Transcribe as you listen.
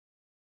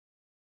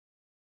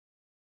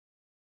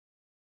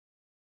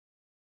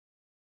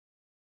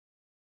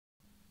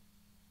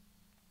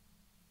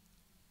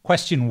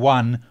question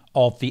 1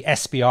 of the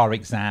SBR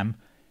exam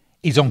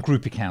is on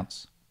group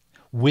accounts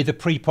with a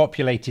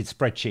pre-populated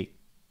spreadsheet.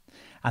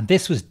 And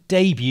this was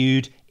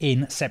debuted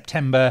in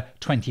September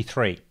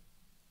 23.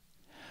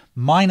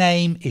 My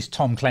name is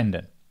Tom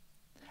Clendon,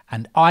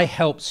 and I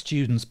help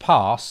students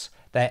pass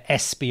their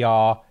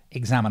SBR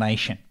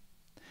examination.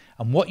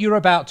 And what you're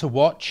about to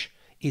watch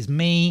is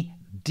me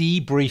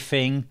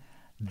debriefing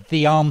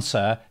the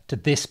answer to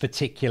this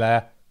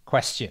particular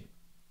question.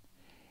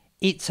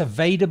 It's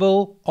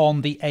available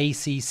on the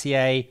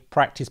ACCA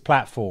practice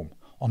platform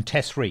on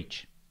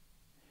TestReach.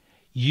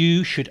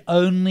 You should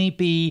only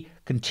be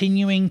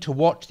continuing to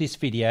watch this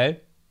video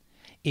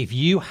if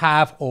you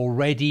have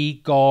already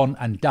gone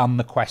and done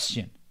the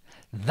question.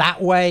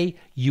 That way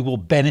you will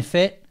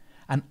benefit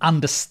and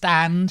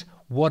understand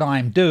what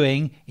I'm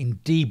doing in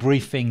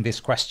debriefing this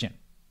question.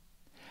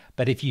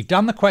 But if you've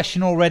done the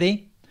question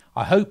already,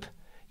 I hope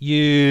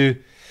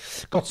you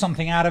got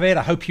something out of it.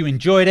 I hope you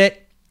enjoyed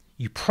it.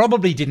 You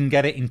probably didn't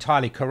get it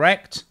entirely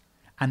correct.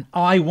 And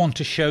I want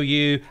to show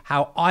you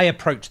how I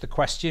approach the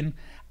question,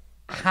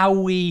 how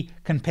we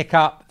can pick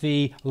up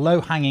the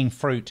low-hanging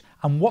fruit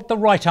and what the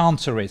right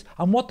answer is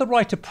and what the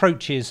right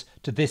approach is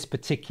to this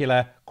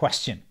particular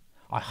question.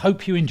 I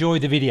hope you enjoy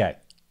the video.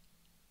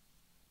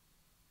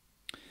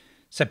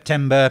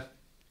 September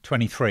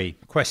 23,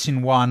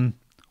 question 1,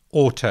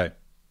 auto.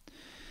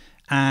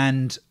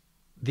 And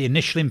the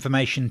initial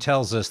information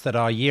tells us that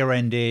our year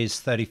end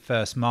is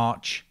 31st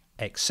March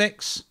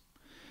X6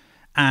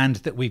 and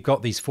that we've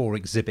got these 4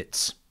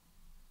 exhibits: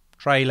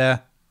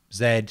 trailer,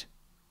 Zed,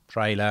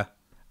 trailer,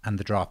 and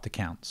the draft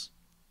accounts.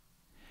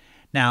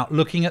 Now,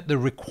 looking at the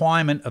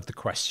requirement of the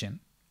question,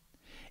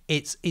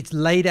 it's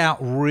laid out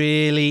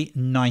really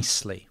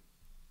nicely,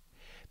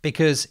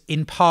 because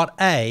in part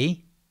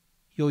A,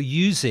 you're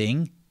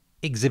using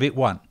exhibit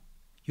 1.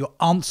 You're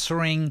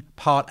answering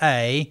part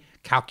A,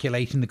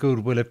 calculating the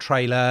goodwill of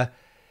trailer,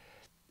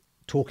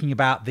 talking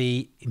about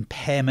the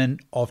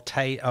impairment of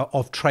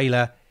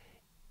trailer,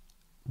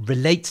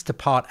 relates to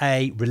part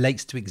A,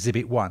 relates to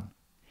exhibit 1.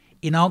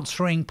 In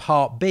answering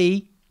part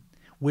B,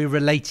 we're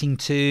relating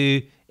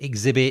to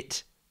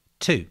exhibit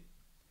 2.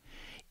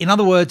 In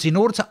other words, in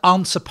order to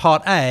answer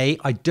part A,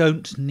 I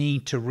don't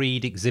need to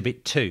read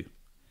exhibit 2.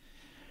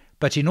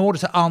 But in order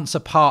to answer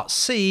part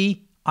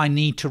C, I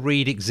need to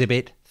read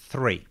exhibit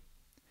 3.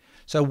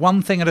 So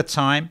one thing at a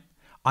time,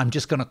 I'm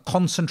just going to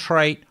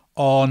concentrate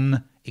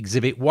on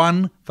exhibit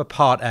 1 for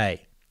part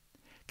A.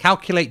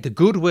 Calculate the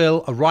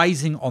goodwill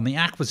arising on the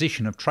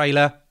acquisition of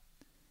trailer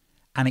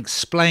and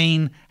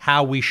explain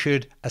how we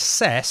should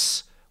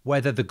assess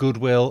whether the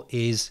goodwill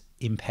is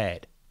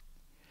impaired.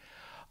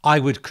 I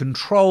would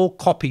control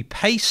copy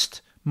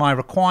paste my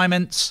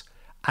requirements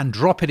and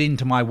drop it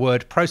into my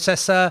word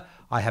processor.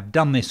 I have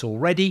done this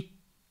already.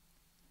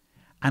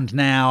 And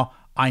now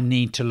I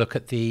need to look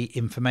at the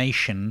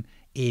information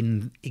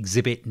in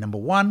exhibit number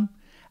 1,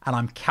 and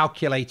I'm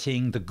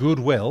calculating the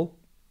goodwill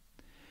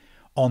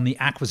on the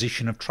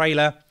acquisition of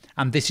trailer,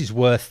 and this is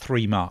worth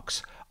 3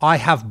 marks. I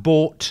have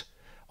bought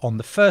on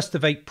the 1st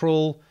of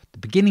April, the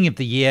beginning of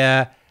the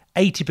year,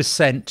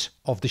 80%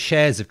 of the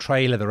shares of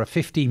trailer. There are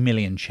 15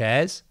 million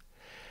shares.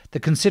 The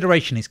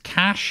consideration is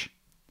cash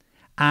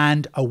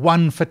and a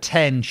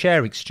 1-for-10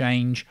 share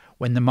exchange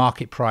when the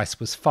market price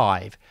was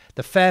 5.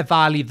 The fair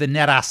value of the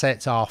net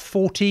assets are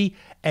 40.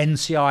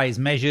 NCI is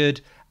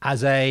measured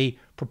as a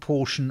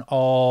proportion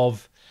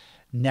of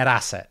net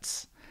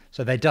assets.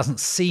 So there doesn't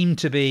seem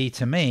to be,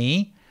 to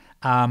me,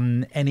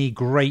 any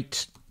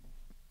great...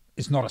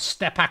 It's not a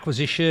step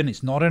acquisition.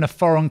 It's not in a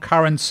foreign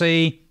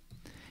currency.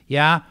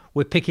 Yeah,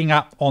 we're picking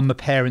up on the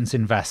parent's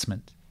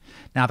investment.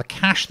 Now, the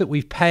cash that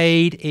we've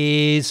paid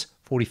is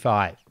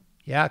 45.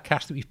 Yeah,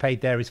 cash that we've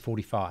paid there is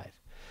 45.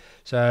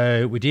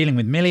 So we're dealing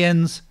with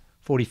millions,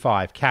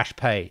 45, cash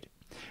paid.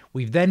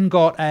 We've then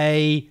got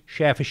a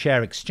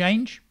share-for-share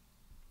exchange.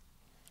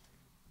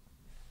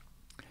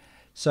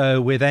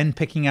 So we're then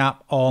picking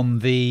up on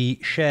the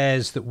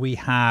shares that we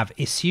have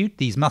issued.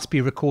 These must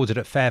be recorded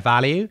at fair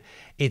value.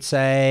 It's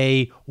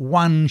a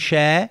 1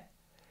 share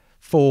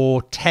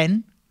for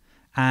 10.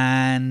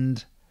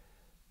 And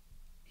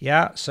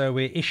yeah, so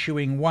we're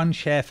issuing 1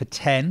 share for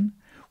 10.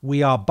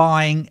 We are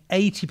buying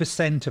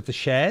 80% of the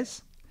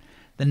shares.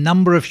 The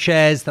number of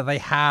shares that they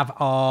have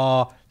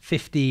are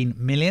 15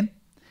 million.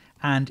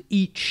 And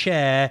each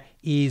share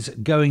is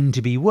going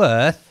to be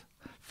worth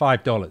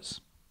 $5.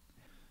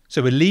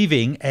 So we're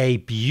leaving a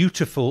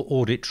beautiful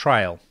audit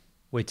trail.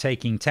 We're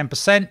taking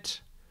 10%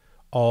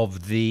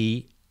 of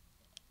the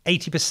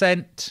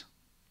 80%.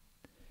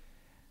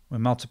 We're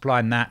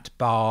multiplying that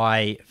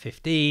by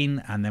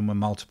 15, and then we're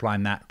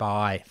multiplying that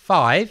by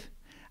 5.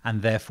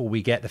 And therefore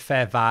we get the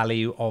fair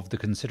value of the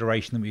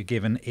consideration that we've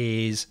given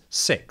is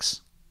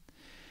 6.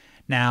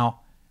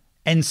 Now,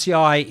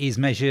 NCI is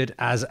measured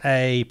as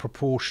a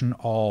proportion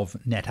of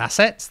net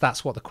assets.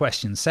 That's what the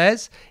question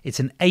says. It's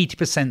an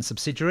 80%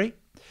 subsidiary.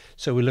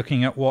 So we're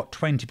looking at what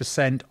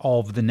 20%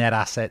 of the net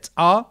assets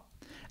are.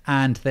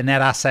 And the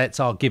net assets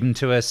are given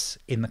to us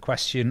in the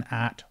question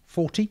at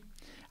 40.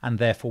 And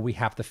therefore we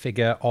have the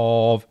figure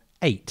of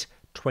 8.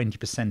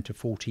 20% of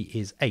 40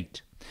 is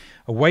 8.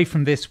 Away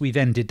from this, we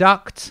then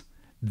deduct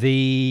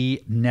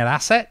the net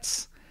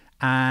assets,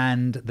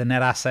 and the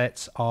net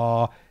assets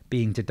are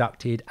being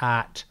deducted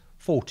at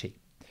 40.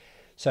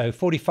 So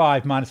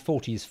 45 minus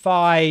 40 is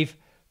 5.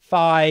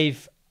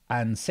 5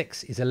 and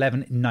 6 is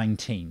 11,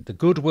 19. The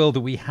goodwill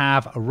that we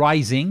have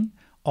arising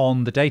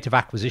on the date of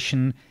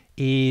acquisition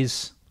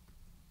is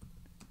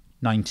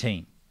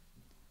 19.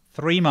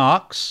 3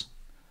 marks.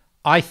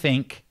 I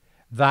think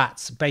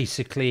that's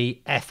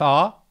basically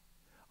FR.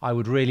 I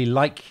would really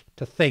like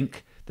to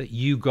think that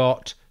you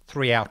got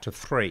 3 out of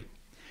 3.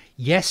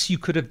 Yes, you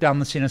could have done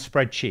this in a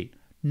spreadsheet.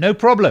 No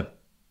problem.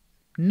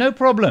 No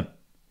problem.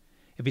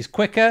 If it's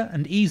quicker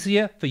and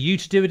easier for you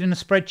to do it in a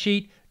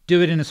spreadsheet,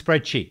 do it in a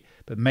spreadsheet.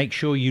 But make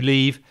sure you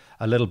leave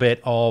a little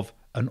bit of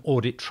an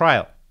audit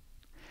trail.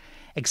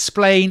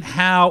 Explain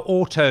how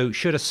Auto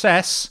should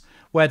assess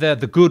whether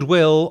the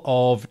goodwill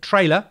of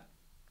trailer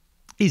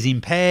is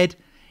impaired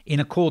in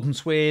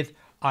accordance with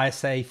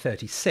ISA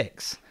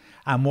 36.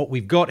 And what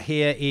we've got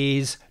here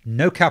is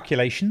no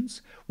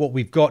calculations. What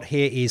we've got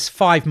here is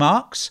 5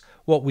 marks.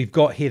 What we've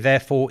got here,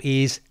 therefore,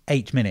 is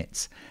 8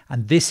 minutes.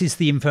 And this is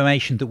the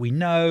information that we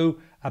know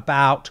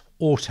about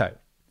Auto.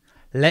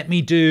 Let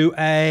me do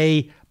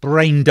a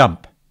brain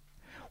dump.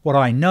 What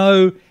I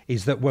know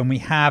is that when we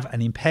have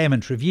an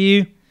impairment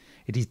review,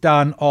 it is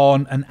done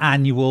on an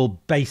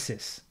annual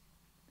basis.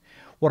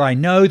 What I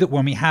know that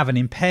when we have an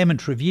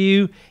impairment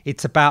review,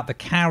 it's about the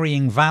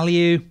carrying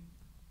value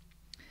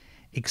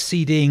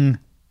exceeding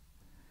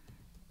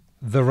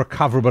the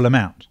recoverable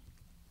amount.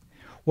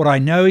 What I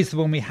know is that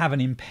when we have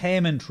an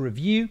impairment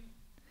review,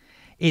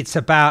 it's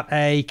about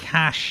a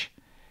cash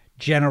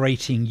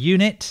generating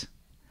unit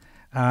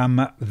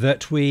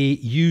that we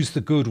use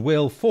the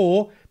goodwill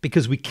for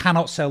because we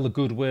cannot sell the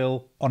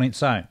goodwill on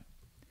its own.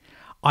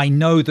 I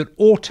know that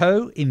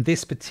Auto, in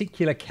this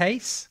particular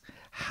case,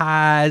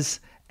 has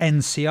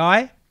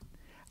NCI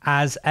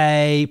as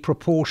a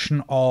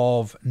proportion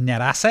of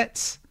net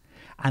assets,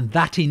 and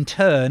that in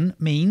turn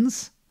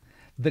means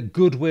that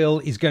goodwill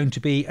is going to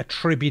be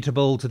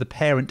attributable to the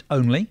parent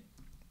only.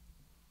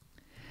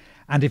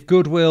 And if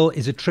goodwill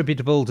is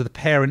attributable to the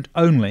parent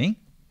only,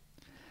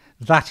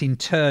 that in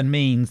turn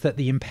means that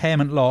the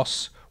impairment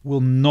loss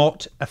will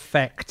not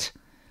affect,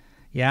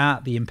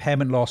 the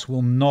impairment loss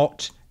will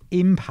not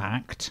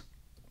impact,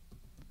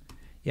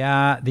 the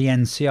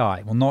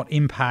NCI, will not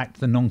impact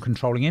the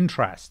non-controlling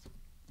interest.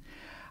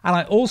 And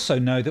I also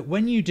know that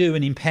when you do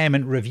an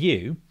impairment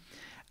review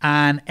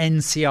and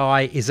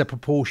NCI is a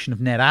proportion of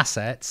net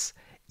assets,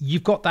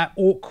 you've got that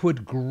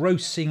awkward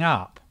grossing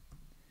up.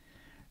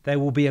 There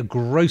will be a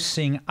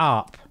grossing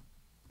up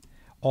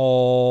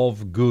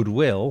of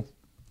goodwill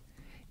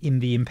in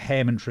the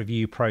impairment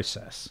review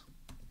process.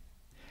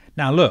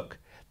 Now look,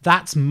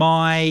 that's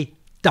my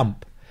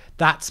dump.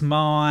 That's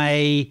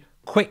my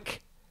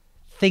quick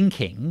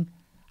thinking.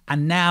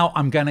 And now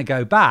I'm going to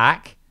go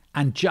back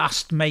and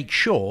just make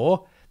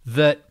sure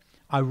that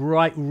I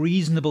write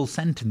reasonable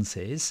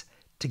sentences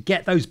to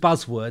get those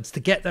buzzwords, to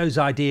get those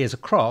ideas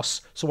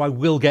across, so I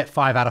will get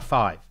 5 out of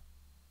 5.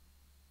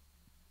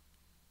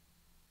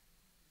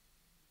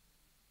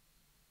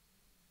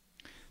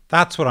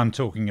 That's what I'm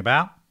talking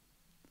about.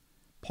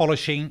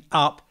 Polishing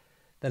up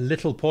the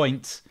little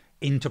points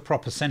into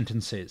proper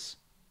sentences.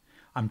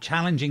 I'm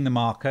challenging the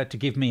marker to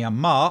give me a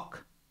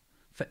mark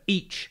for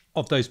each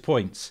of those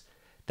points.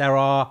 There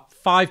are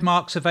 5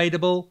 marks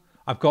available.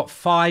 I've got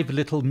 5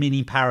 little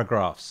mini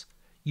paragraphs.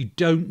 You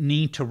don't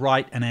need to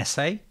write an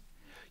essay.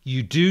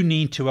 You do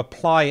need to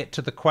apply it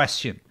to the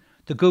question.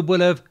 The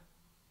goodwill of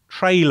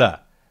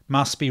trailer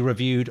must be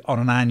reviewed on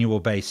an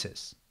annual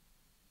basis.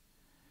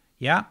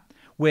 Yeah,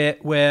 we're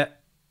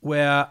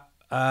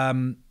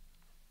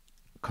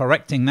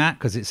correcting that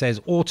because it says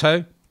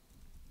Auto.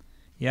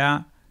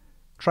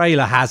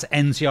 Trailer has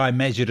NCI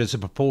measured as a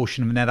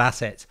proportion of net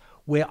assets.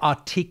 We're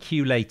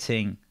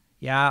articulating,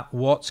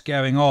 what's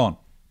going on.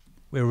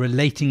 We're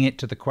relating it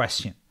to the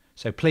question.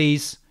 So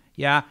please,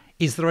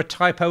 is there a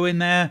typo in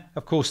there?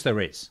 Of course there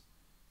is.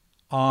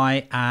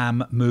 I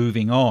am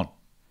moving on.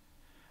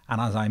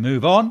 And as I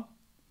move on,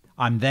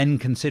 I'm then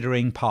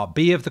considering part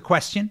B of the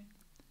question.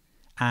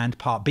 And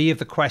part B of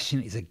the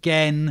question is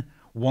again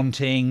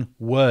wanting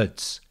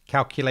words.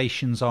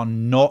 Calculations are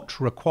not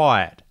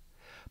required.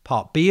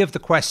 Part B of the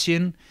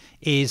question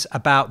is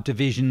about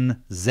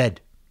division Z.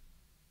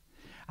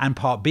 And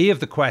part B of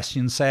the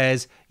question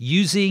says,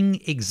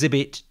 using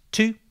exhibit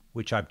 2,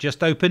 which I've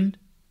just opened,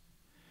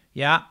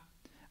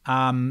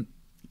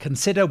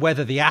 consider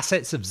whether the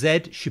assets of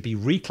Z should be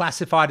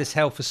reclassified as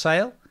held for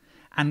sale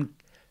and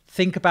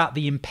think about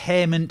the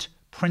impairment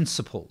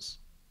principles.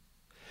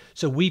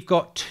 So we've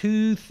got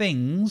 2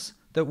 things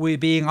that we're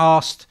being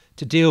asked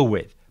to deal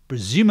with.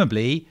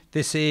 Presumably,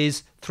 this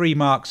is 3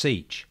 marks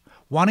each.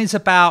 One is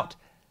about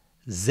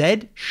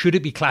Z, should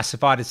it be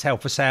classified as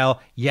held for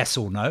sale, yes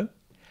or no?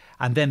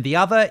 And then the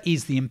other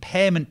is the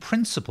impairment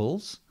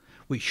principles,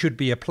 which should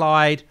be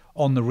applied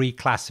on the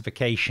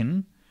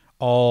reclassification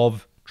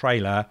of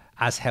trailer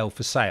as held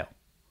for sale.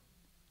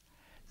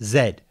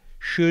 Z,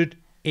 should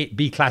it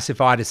be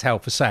classified as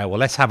held for sale? Well,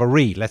 let's have a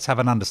read. Let's have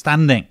an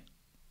understanding.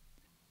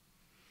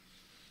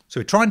 So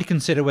we're trying to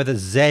consider whether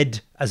Z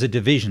as a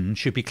division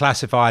should be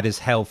classified as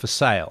held for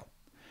sale.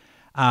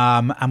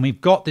 And we've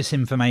got this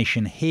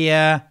information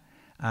here.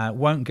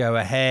 Won't go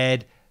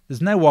ahead.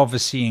 There's no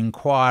obviously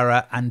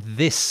inquirer. And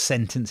this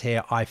sentence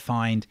here I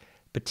find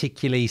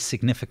particularly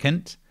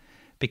significant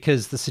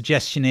because the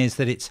suggestion is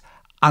that it's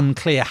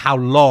unclear how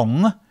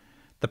long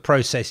the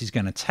process is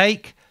going to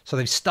take. So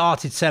they've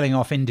started selling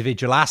off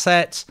individual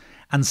assets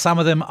and some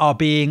of them are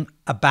being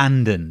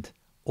abandoned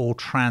or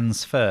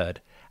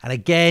transferred. And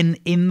again,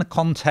 in the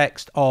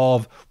context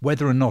of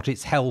whether or not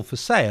it's held for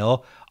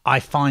sale, I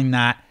find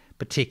that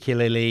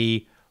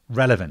particularly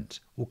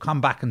relevant. We'll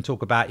come back and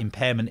talk about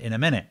impairment in a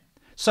minute.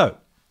 So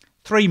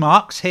 3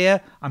 marks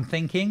here, I'm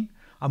thinking.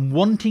 I'm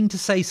wanting to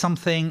say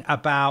something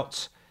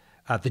about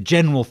the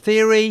general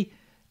theory,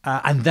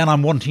 and then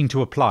I'm wanting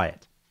to apply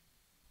it.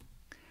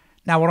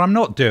 Now, what I'm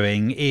not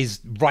doing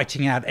is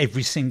writing out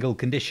every single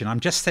condition.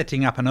 I'm just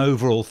setting up an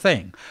overall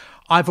thing.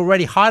 I've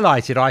already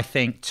highlighted, I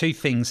think, 2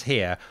 things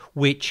here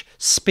which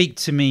speak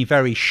to me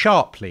very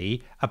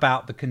sharply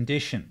about the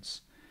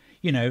conditions.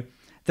 You know,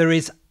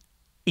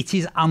 it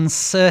is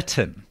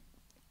uncertain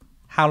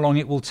how long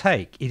it will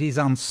take. It is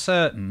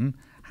uncertain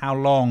how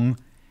long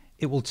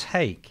it will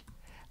take.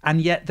 And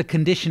yet the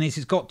condition is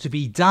it's got to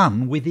be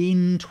done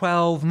within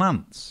 12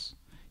 months.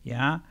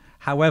 Yeah.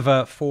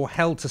 However, for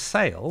held to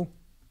sale,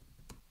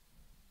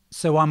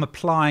 so I'm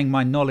applying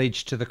my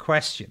knowledge to the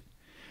question.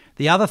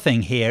 The other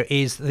thing here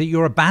is that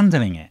you're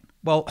abandoning it.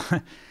 Well,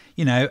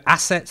 you know,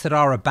 assets that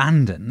are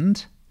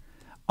abandoned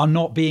are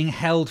not being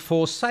held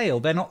for sale.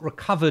 They're not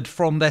recovered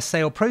from their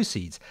sale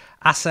proceeds.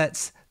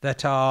 Assets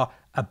that are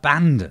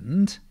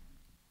abandoned.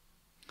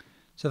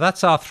 So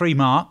that's our 3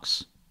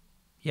 marks.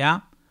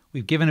 Yeah,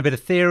 we've given a bit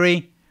of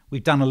theory.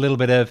 We've done a little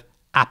bit of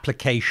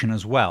application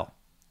as well.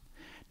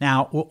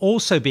 Now, we're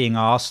also being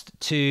asked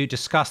to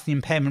discuss the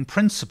impairment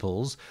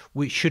principles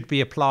which should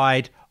be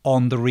applied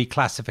on the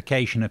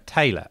reclassification of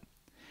trailer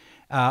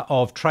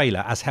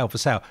as held for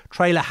sale.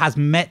 Trailer has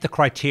met the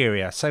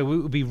criteria, so it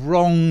would be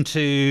wrong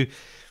to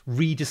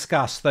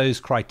rediscuss those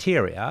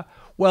criteria.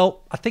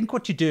 Well, I think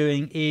what you're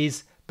doing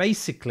is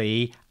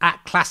basically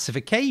at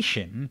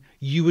classification,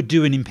 you would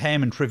do an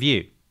impairment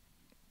review.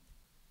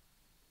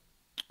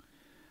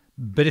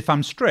 But if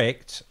I'm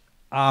strict,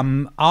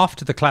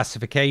 after the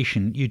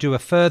classification, you do a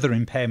further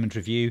impairment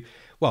review.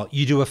 Well,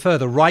 you do a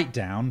further write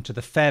down to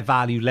the fair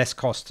value less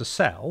cost to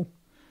sell,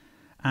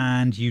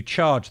 and you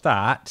charge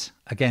that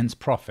against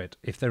profit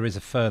if there is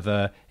a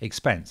further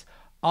expense.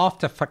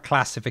 After for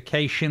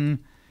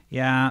classification,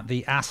 yeah,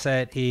 the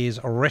asset is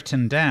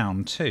written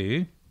down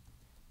to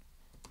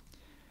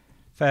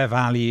fair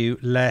value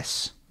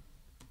less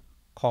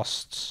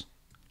cost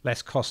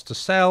to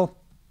sell,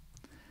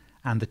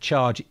 and the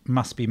charge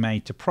must be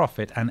made to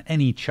profit, and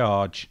any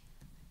charge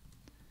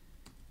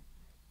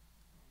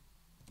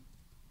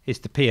is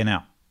to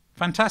P&L.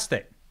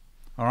 Fantastic.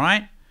 All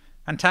right,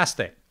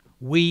 fantastic.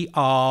 We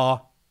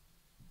are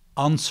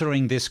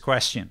answering this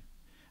question,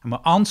 and we're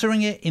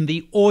answering it in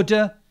the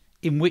order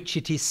in which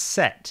it is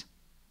set.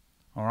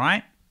 All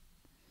right,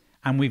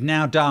 and we've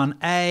now done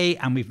A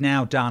and we've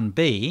now done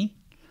B,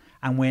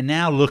 and we're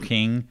now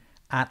looking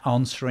at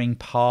answering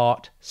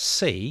part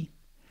C.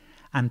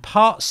 And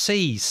part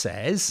C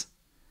says,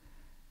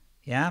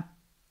 yeah,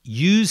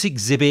 use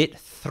exhibit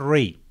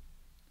 3.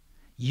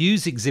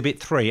 Use exhibit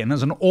 3. And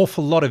there's an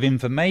awful lot of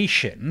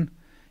information,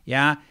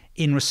 yeah,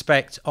 in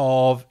respect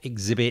of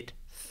exhibit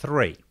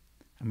 3.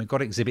 And we've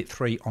got exhibit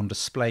 3 on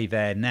display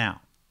there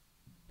now.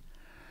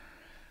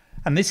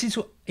 And this is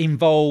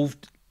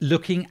involved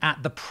looking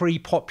at the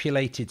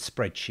pre-populated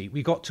spreadsheet.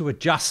 We got to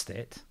adjust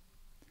it.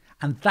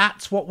 And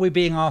that's what we're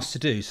being asked to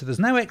do. So there's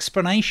no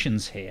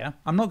explanations here.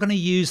 I'm not going to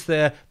use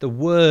the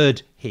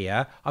word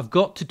here. I've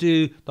got to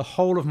do the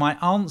whole of my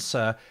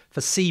answer for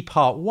C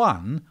part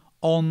 1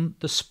 on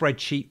the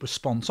spreadsheet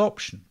response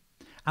option.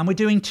 And we're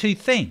doing 2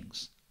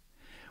 things.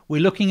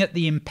 We're looking at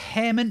the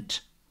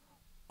impairment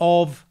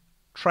of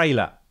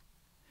trailer.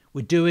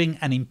 We're doing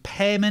an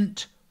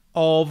impairment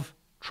of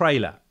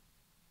trailer.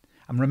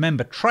 And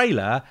remember,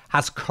 trailer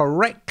has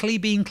correctly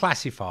been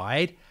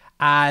classified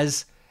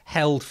as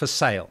held for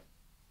sale.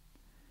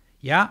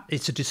 Yeah,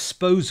 it's a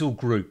disposal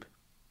group.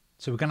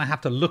 So we're going to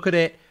have to look at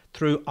it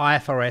through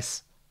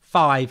IFRS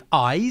 5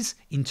 eyes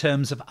in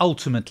terms of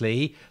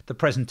ultimately the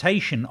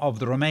presentation of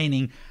the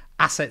remaining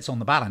assets on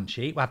the balance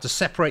sheet. We'll have to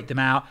separate them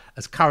out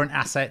as current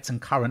assets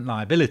and current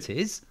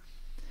liabilities.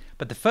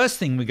 But the first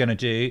thing we're going to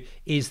do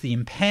is the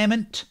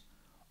impairment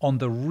on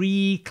the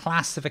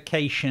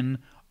reclassification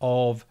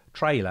of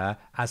trailer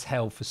as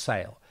held for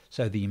sale.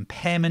 So the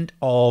impairment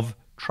of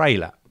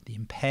trailer, the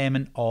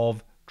impairment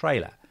of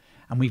trailer.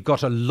 And we've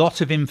got a lot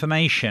of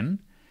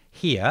information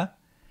here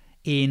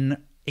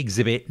in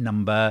exhibit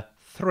number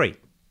 3.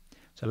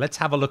 So let's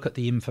have a look at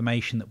the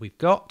information that we've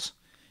got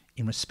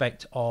in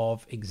respect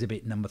of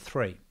exhibit number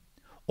 3.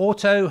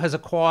 Auto has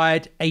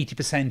acquired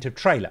 80% of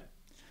trailer,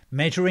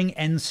 measuring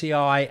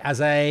NCI as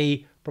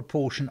a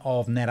proportion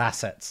of net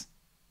assets.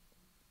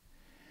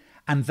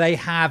 and they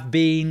have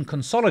been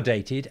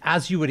consolidated,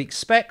 as you would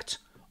expect,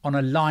 on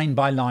a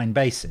line-by-line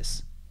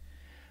basis.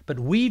 But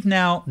we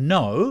now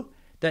know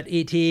that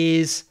it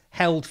is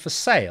held for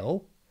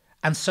sale,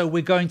 and so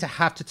we're going to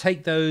have to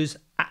take those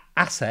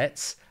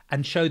assets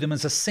and show them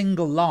as a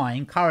single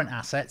line current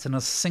assets and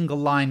a single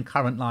line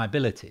current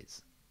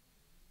liabilities.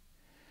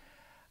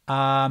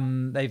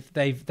 Trailer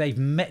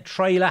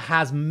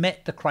has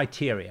met the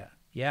criteria.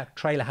 Yeah,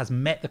 Trailer has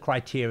met the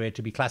criteria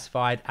to be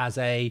classified as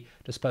a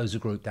disposal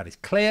group. That is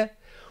clear.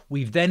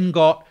 We've then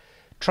got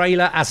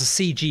Trailer as a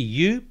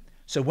CGU.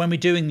 So when we're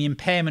doing the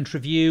impairment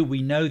review,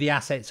 we know the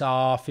assets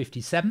are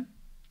 57.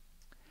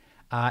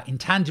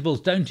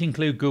 Intangibles don't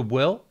include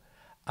goodwill.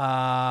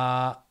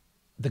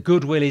 The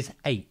goodwill is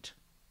 8.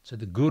 So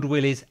the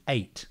goodwill is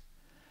 8.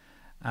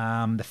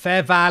 The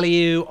fair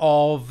value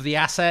of the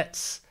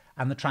assets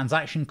and the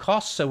transaction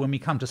costs. So when we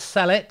come to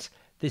sell it,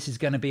 this is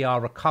going to be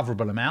our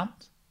recoverable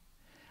amount.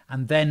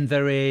 And then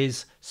there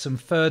is some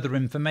further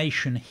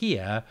information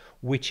here,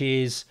 which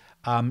is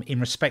in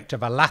respect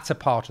of a latter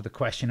part of the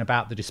question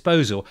about the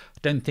disposal. I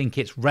don't think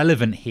it's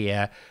relevant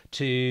here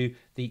to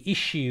the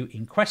issue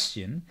in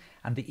question.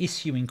 And the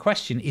issue in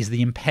question is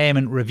the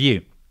impairment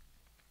review.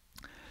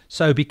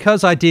 So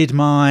because I did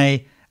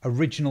my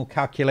original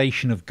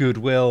calculation of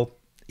goodwill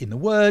in the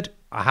Word,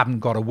 I haven't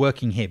got a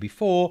working here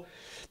before.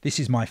 This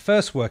is my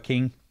first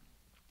working,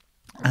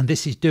 and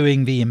this is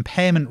doing the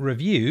impairment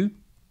review.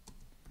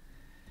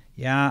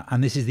 Yeah,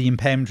 and this is the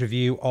impairment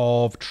review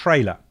of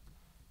Trailer.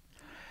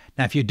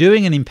 Now, if you're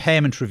doing an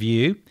impairment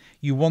review,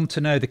 you want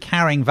to know the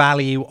carrying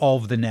value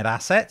of the net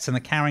assets, and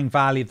the carrying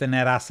value of the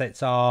net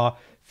assets are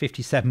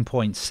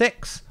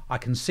 57.6. I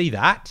can see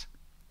that.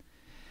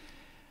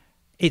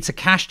 It's a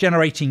cash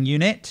generating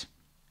unit.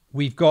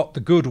 We've got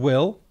the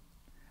goodwill,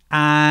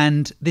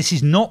 and this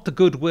is not the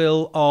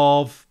goodwill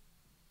of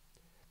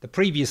the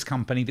previous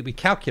company that we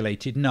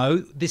calculated. No,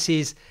 this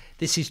is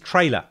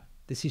Trailer.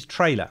 This is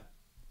Trailer.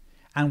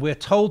 And we're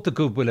told the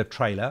goodwill of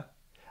Trailer,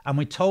 and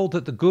we're told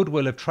that the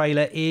goodwill of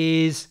Trailer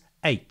is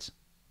 8.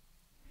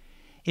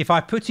 If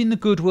I put in the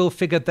goodwill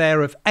figure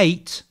there of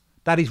 8,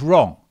 that is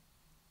wrong.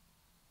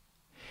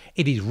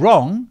 It is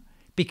wrong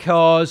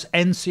because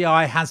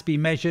NCI has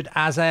been measured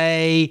as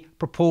a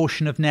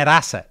proportion of net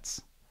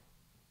assets.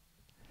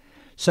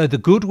 So the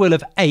goodwill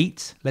of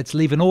 8, let's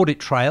leave an audit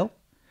trail.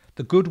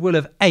 The goodwill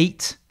of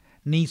 8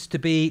 needs to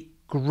be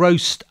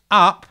grossed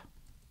up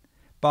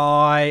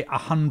by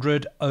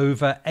 100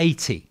 over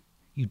 80.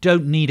 You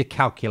don't need a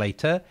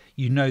calculator.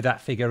 You know that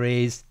figure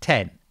is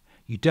 10.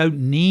 You don't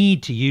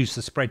need to use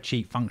the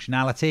spreadsheet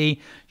functionality.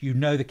 You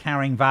know the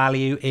carrying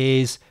value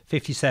is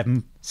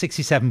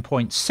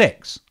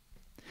 67.6.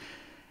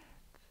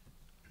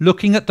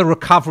 Looking at the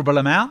recoverable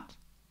amount,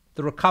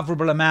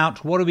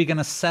 what are we going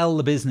to sell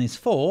the business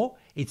for?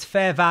 Its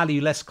fair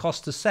value less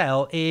cost to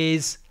sell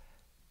is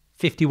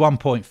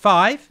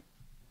 51.5.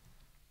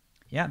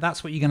 Yeah,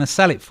 that's what you're going to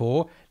sell it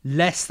for,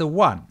 less the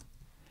 1.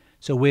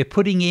 So we're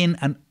putting in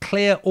a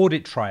clear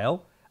audit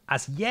trail.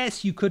 As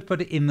yes, you could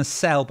put it in the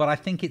cell, but I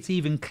think it's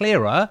even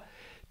clearer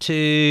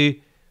to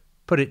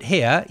put it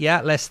here.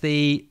 Yeah, less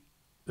the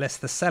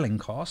selling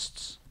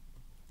costs.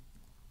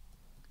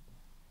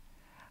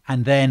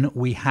 And then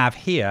we have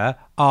here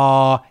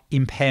our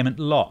impairment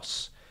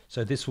loss.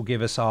 So this will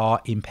give us our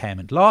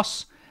impairment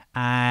loss,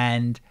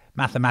 and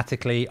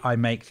mathematically I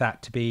make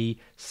that to be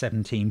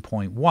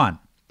 17.1.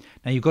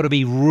 Now you've got to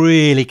be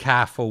really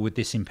careful with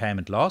this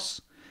impairment loss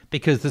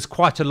because there's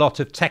quite a lot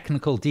of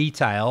technical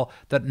detail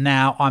that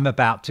now I'm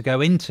about to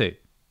go into.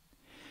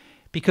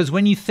 Because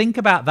when you think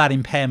about that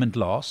impairment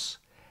loss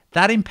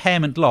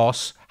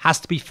has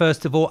to be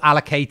first of all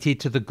allocated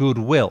to the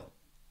goodwill.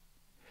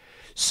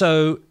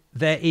 So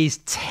there is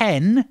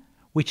 10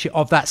 which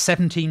of that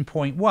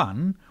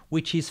 17.1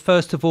 which is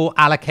first of all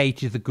allocated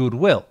to the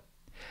goodwill.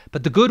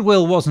 But the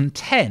goodwill wasn't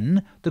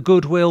 10, the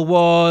goodwill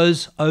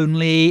was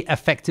only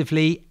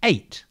effectively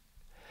 8.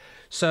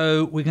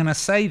 So we're going to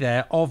say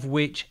there, of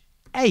which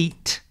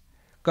 8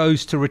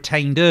 goes to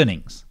retained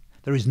earnings.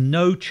 There is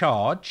no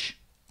charge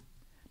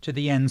to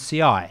the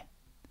NCI.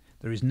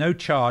 There is no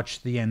charge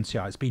to the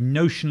NCI. It's been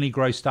notionally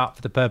grossed up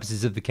for the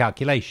purposes of the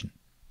calculation.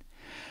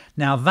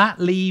 Now that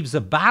leaves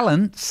a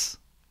balance.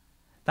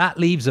 That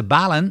leaves a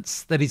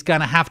balance that is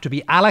going to have to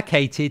be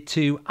allocated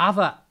to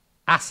other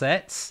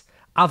assets,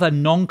 other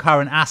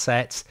non-current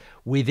assets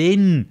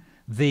within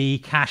the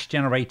cash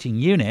generating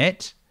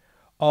unit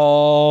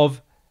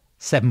of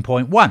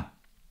 7.1.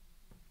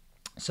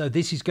 So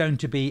this is going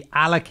to be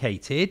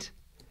allocated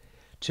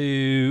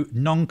to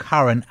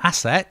non-current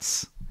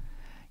assets,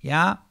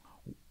 yeah,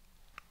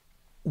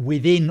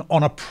 within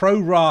on a pro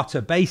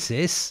rata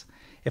basis.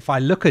 If I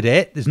look at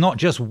it, there's not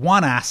just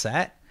one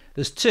asset,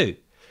 there's two.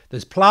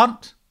 There's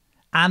plant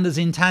and there's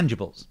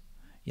intangibles.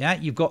 Yeah,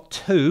 you've got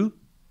two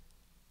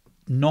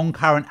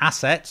non-current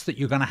assets that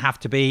you're going to have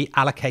to be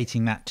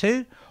allocating that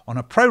to on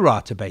a pro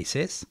rata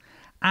basis,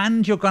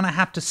 and you're going to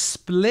have to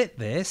split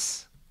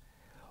this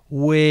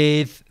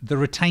with the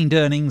retained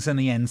earnings and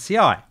the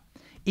NCI.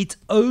 It's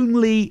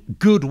only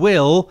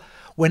goodwill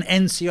when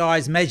NCI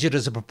is measured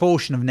as a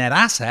proportion of net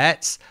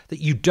assets, that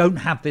you don't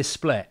have this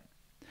split.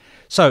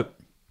 So,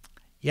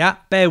 yeah,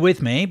 bear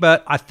with me,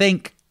 but I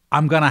think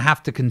I'm going to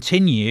have to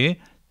continue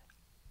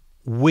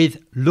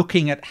with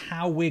looking at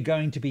how we're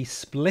going to be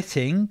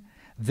splitting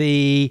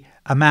the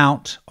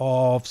amount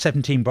of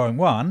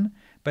 17.1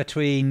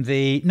 between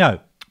the,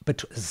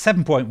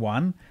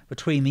 7.1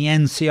 between the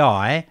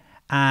NCI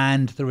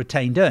and the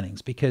retained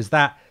earnings, because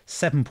that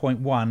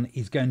 7.1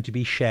 is going to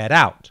be shared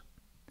out.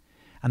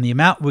 And the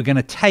amount we're going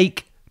to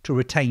take to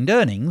retained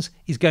earnings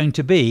is going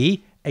to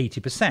be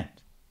 80%.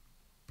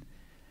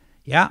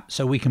 Yeah,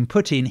 so we can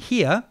put in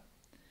here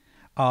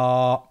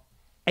our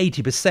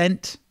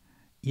 80%,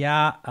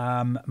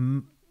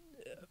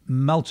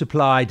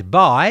 multiplied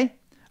by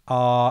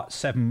our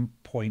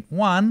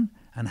 7.1,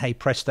 and hey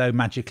presto,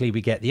 magically we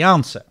get the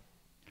answer.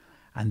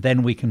 And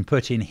then we can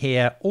put in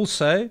here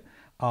also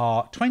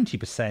our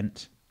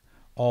 20%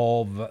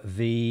 of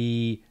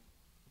the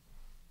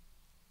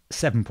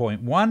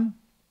 7.1,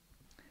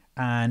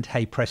 and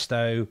hey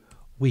presto,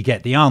 we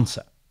get the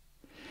answer.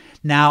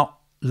 Now,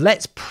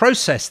 let's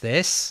process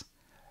this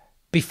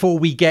before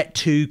we get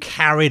too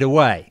carried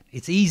away.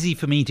 It's easy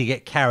for me to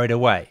get carried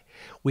away.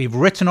 We've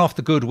written off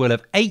the goodwill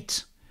of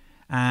 8,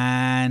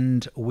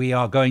 and we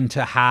are going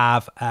to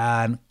have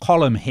a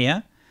column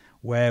here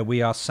where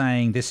we are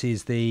saying this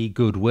is the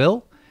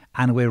goodwill,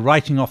 and we're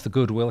writing off the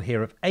goodwill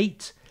here of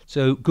 8.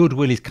 So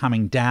goodwill is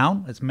coming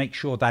down. Let's make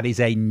sure that is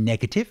a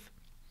negative.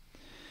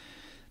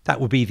 That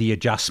will be the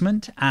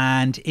adjustment.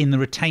 And in the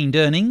retained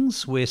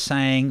earnings, we're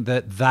saying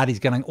that that is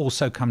going to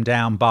also come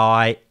down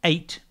by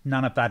 8.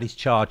 None of that is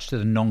charged to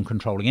the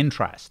non-controlling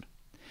interest.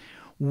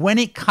 When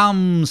it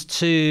comes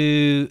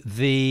to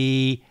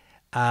the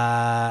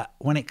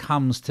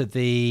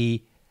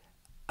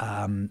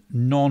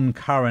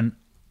non-current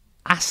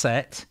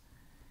asset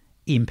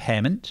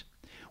impairment,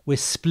 we're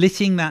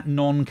splitting that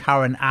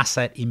non-current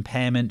asset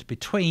impairment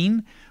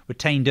between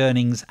retained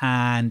earnings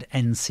and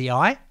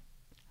NCI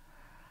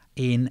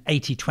in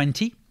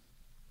 80/20.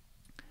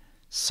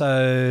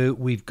 So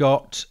we've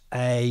got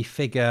a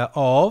figure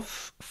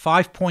of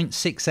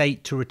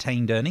 5.68 to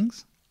retained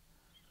earnings.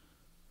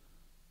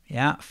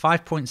 Yeah,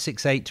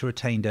 5.68 to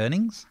retained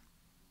earnings.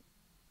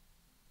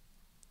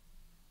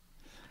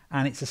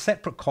 And it's a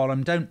separate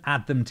column. Don't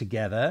add them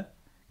together.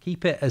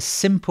 Keep it as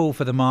simple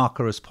for the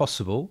marker as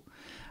possible.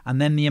 And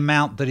then the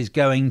amount that is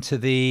going to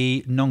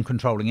the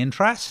non-controlling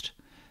interest.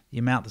 The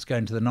amount that's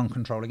going to the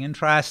non-controlling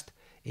interest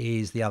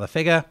is the other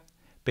figure.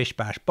 Bish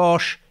bash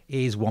bosh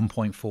is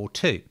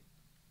 1.42.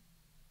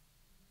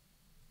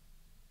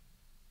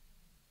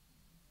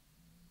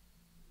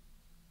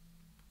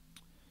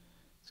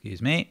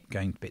 Excuse me,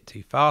 going a bit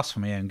too fast for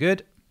my own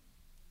good.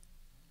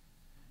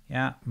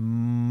 Yeah,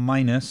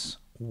 minus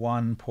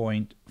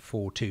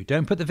 1.42.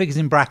 Don't put the figures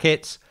in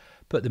brackets,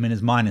 put them in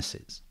as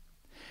minuses.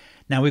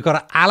 Now we've got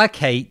to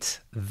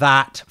allocate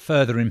that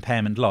further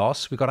impairment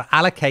loss. We've got to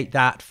allocate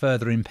that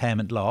further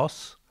impairment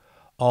loss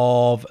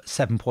of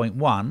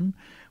 7.1.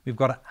 We've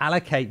got to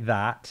allocate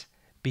that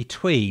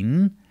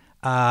between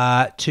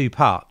two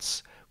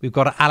parts. We've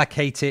got to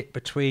allocate it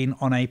between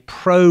on a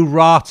pro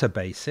rata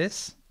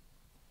basis.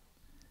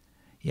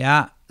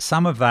 Yeah,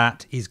 some of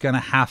that is going to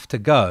have to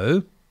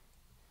go.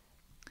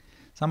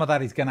 Some of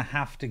that is going to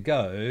have to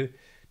go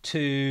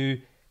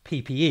to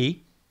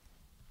PPE.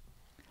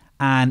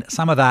 And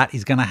some of that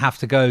is going to have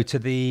to go to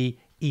the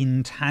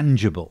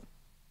intangible.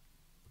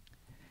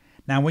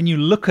 Now, when you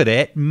look at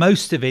it,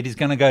 most of it is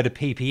going to go to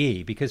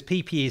PPE because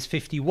PPE is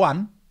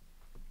 51.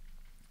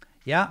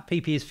 Yeah,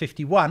 PPE is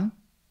 51.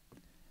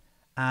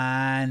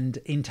 And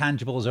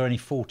intangibles are only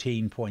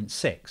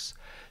 14.6.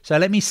 So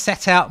let me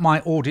set out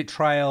my audit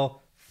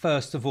trail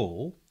first of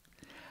all.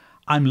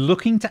 I'm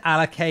looking to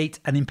allocate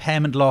an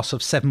impairment loss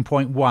of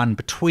 7.1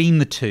 between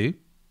the two.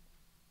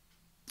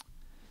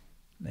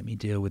 Let me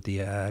deal with the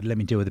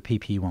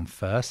PPE one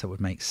first. That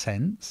would make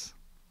sense.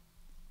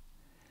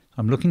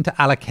 I'm looking to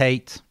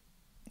allocate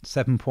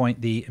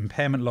the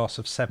impairment loss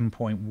of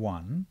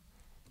 7.1,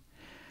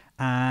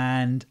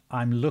 and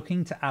I'm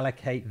looking to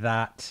allocate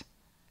that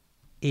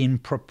in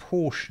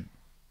proportion.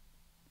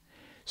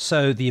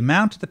 So the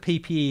amount of the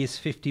PPE is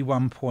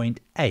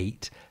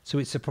 51.8, so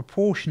it's a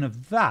proportion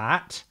of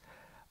that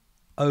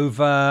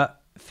over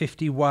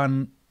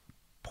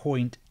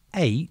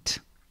 51.8,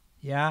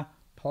 yeah,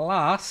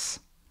 plus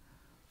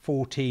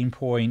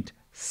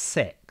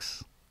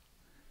 14.6.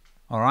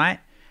 All right,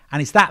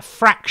 and it's that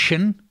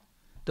fraction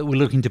that we're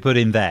looking to put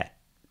in there.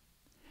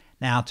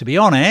 Now, to be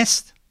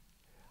honest,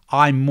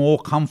 I'm more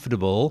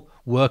comfortable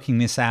working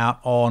this out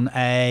on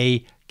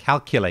a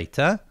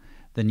calculator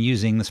than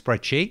using the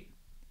spreadsheet.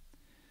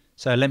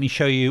 So let me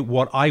show you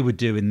what I would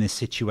do in this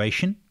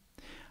situation.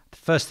 The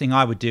first thing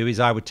I would do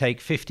is I would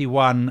take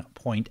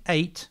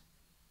 51.8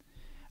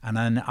 and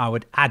then I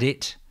would add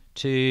it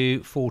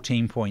to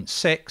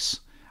 14.6,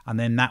 and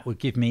then that would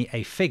give me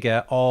a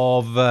figure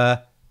of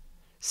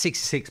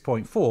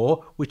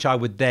 66.4, which I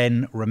would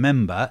then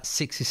remember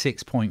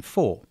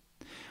 66.4.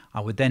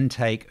 I would then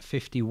take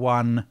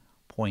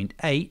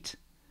 51.8,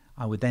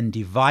 I would then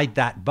divide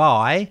that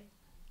by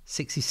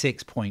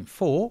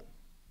 66.4.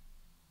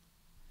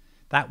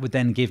 That would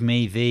then give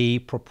me the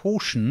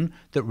proportion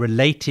that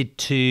related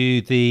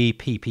to the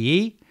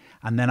PPE,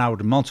 and then I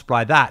would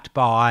multiply that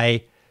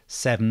by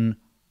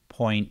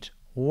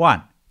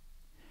 7.1.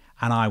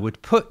 And I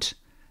would put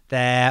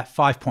there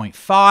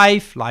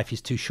 5.5. Life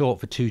is too short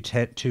for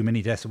too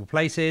many decimal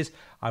places.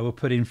 I will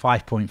put in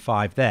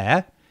 5.5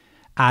 there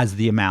as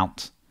the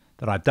amount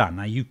that I've done.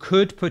 Now, you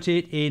could put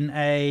it in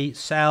a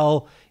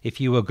cell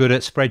if you were good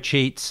at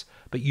spreadsheets,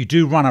 but you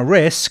do run a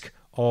risk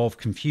of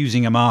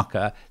confusing a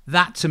marker.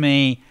 That, to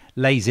me,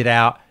 lays it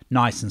out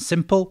nice and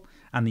simple.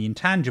 And the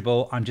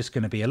intangible, I'm just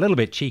going to be a little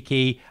bit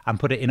cheeky and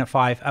put it in at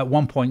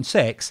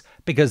 1.6,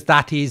 because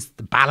that is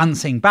the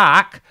balancing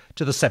back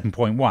to the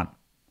 7.1.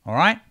 All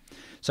right.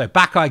 So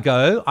back I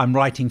go. I'm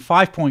writing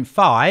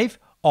 5.5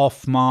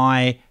 off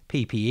my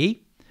PPE.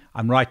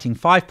 I'm writing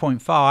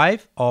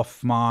 5.5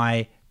 off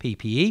my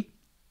PPE.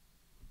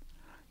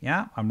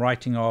 Yeah, I'm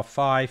writing off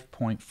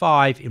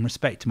 5.5 in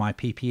respect to my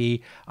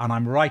PPE, and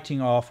I'm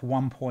writing off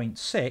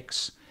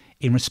 1.6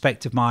 in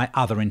respect of my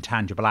other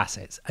intangible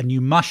assets. And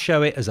you must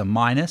show it as a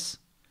minus.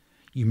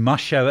 You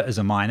must show it as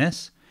a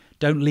minus.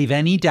 Don't leave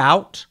any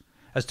doubt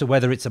as to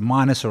whether it's a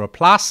minus or a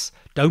plus.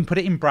 Don't put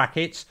it in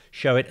brackets.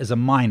 Show it as a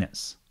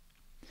minus.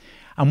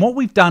 And what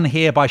we've done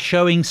here by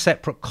showing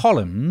separate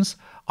columns,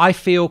 I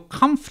feel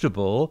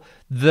comfortable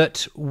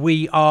that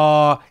we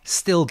are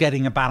still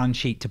getting a balance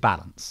sheet to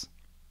balance.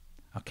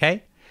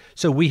 Okay,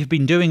 so we have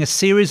been doing a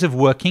series of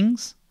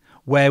workings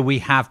where we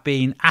have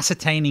been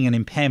ascertaining an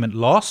impairment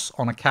loss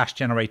on a cash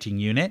generating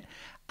unit,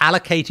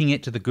 allocating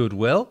it to the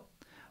goodwill,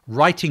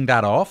 writing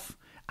that off,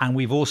 and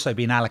we've also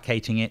been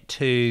allocating it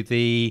to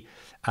the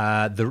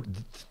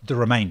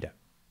remainder.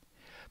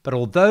 But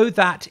although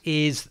that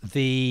is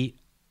the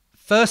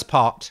first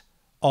part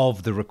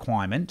of the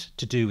requirement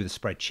to do with the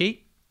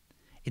spreadsheet,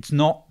 it's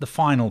not the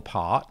final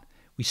part.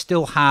 We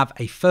still have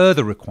a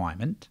further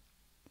requirement,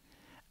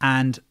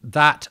 and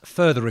that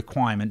further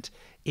requirement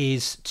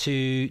is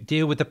to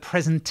deal with the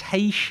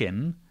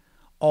presentation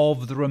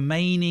of the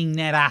remaining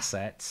net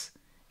assets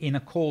in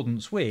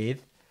accordance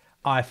with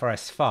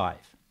IFRS 5.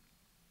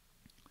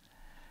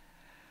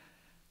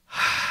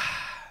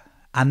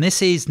 And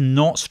this is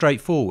not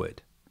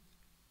straightforward.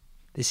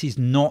 This is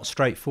not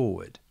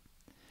straightforward.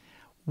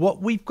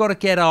 What we've got to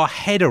get our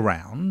head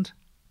around,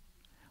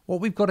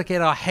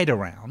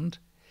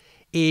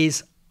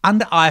 is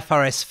under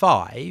IFRS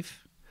 5,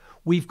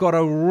 we've got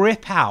to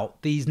rip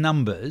out these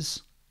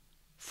numbers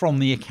from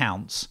the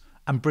accounts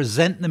and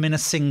present them in a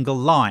single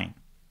line.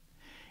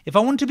 If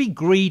I want to be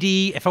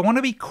greedy, if I want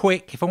to be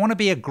quick, if I want to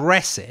be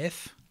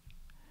aggressive,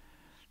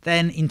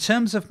 then in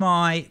terms of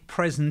my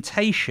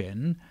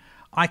presentation,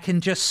 I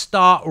can just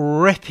start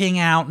ripping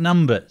out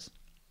numbers.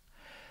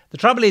 The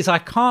trouble is I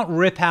can't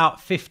rip out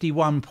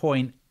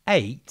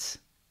 51.8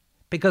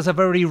 because I've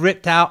already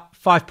ripped out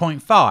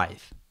 5.5.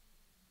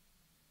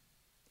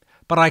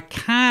 But I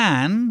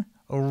can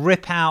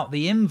rip out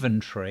the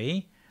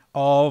inventory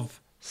of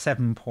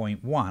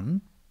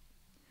 7.1.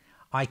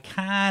 I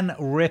can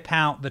rip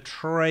out the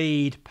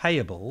trade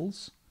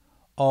payables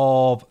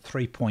of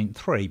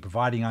 3.3,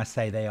 providing I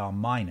say they are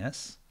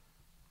minus.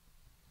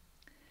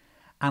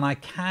 And I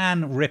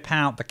can rip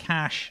out the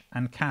cash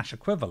and cash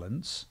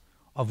equivalents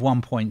of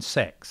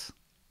 1.6.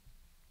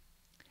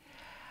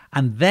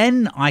 And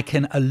then I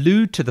can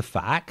allude to the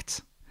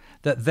fact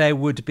that there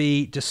would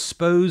be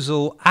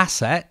disposal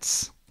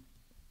assets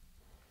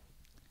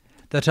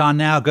that are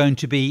now going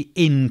to be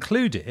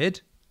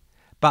included,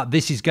 but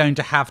this is going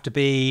to have to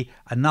be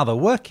another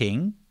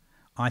working.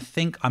 I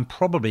think I'm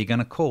probably going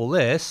to call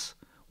this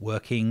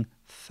working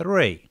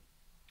 3.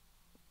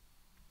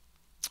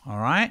 All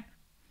right,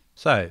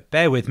 so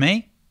bear with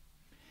me.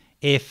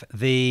 If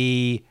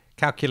the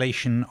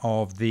calculation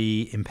of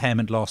the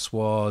impairment loss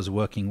was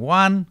working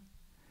 1,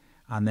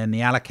 and then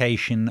the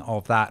allocation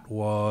of that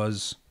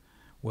was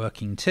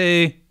working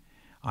 2,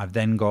 I've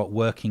then got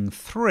working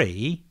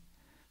 3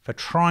 for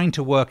trying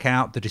to work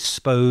out the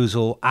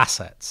disposal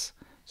assets.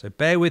 So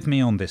bear with me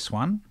on this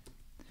one.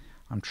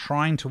 I'm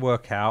trying to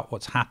work out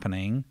what's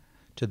happening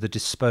to the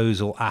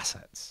disposal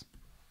assets.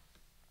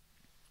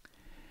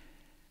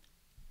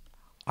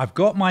 I've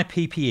got my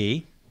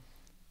PPE,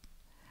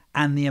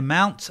 and the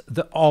amount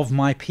of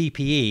my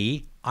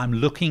PPE I'm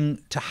looking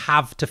to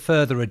have to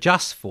further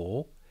adjust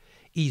for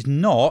is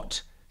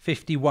not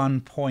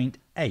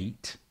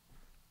 51.8.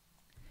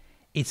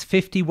 It's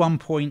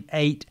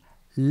 51.8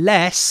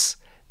 less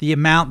the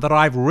amount that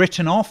I've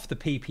written off the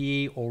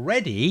PPE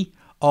already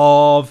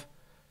of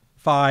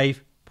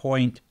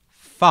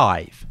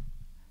 5.5.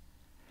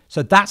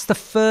 So that's the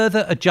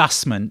further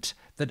adjustment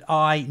that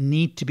I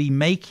need to be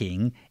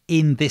making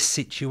in this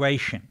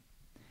situation.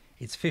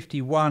 It's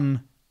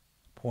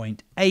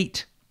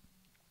 51.8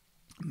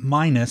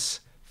 minus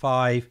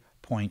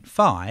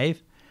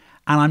 5.5,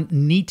 and I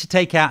need to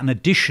take out an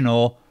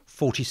additional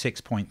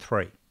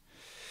 46.3.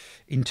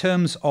 In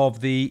terms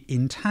of the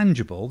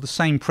intangible, the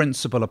same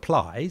principle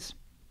applies.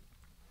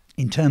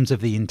 In terms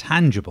of the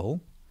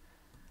intangible,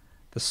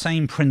 the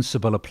same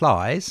principle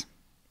applies.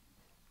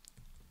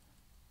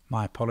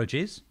 My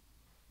apologies.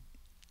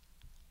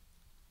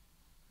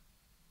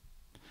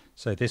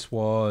 So this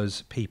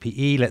was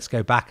PPE. Let's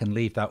go back and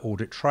leave that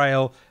audit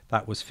trail.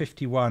 That was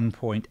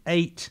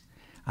 51.8.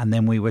 And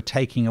then we were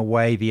taking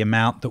away the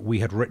amount that we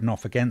had written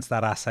off against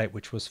that asset,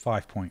 which was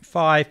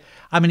 5.5.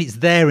 I mean, it's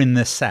there in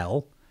the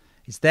cell.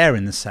 It's there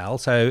in the cell,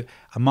 so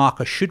a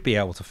marker should be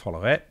able to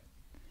follow it.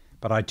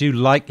 But I do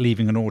like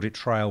leaving an audit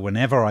trail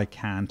whenever I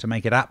can to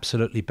make it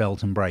absolutely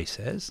belt and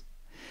braces.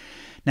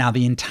 Now,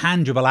 the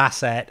intangible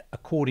asset,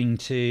 according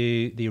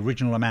to the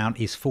original amount,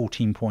 is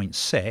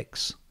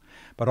 14.6.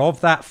 But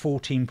of that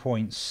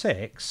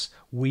 14.6,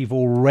 we've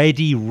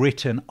already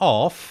written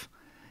off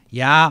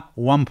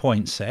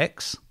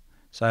 1.6.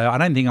 So I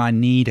don't think I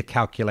need a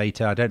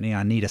calculator. I don't think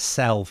I need a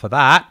cell for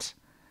that.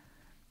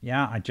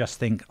 I just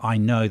think I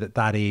know that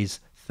that is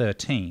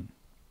 13.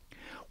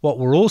 What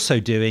we're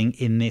also doing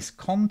in this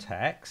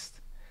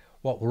context,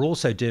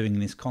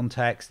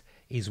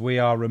 is we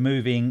are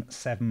removing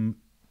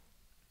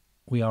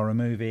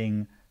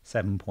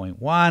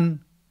 7.1.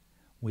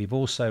 We've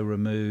also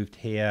removed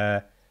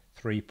here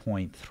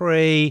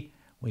 3.3.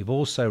 We've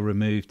also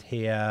removed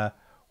here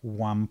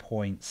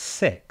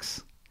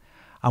 1.6.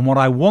 And what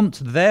I want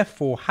to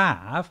therefore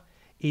have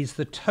is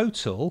the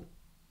total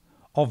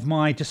of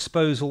my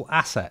disposal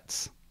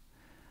assets.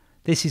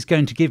 This is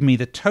going to give me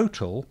the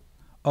total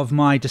of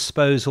my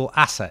disposal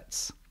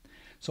assets.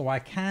 So I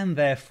can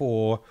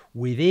therefore,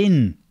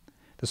 within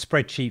the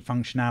spreadsheet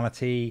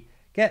functionality,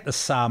 get the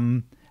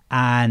sum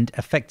and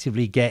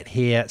effectively get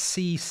here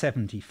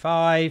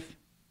C75,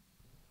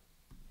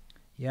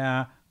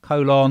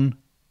 colon,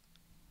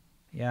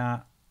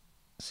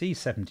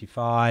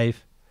 C75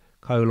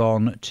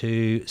 colon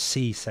to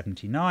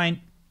C79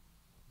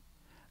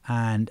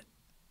 and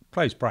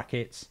close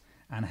brackets,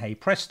 and hey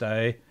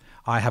presto,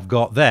 I have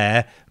got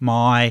there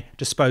my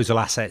disposal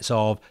assets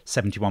of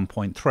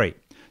 71.3.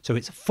 So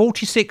it's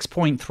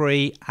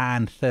 46.3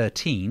 and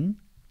 13.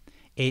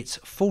 It's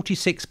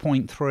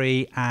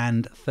 46.3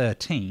 and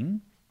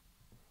 13.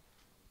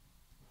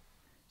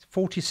 It's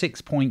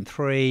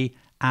 46.3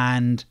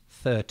 and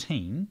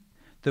 13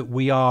 that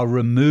we are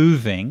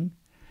removing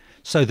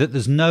so that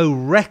there's no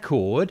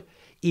record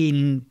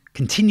in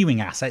continuing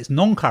assets,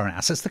 non-current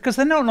assets, because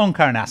they're not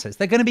non-current assets.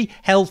 They're going to be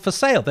held for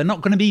sale. They're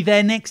not going to be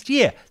there next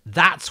year.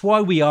 That's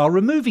why we are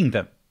removing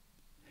them.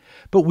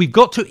 But we've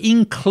got to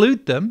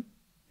include them,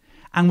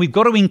 and we've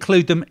got to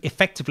include them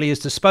effectively as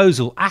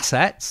disposal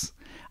assets.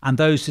 And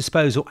those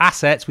disposal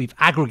assets, we've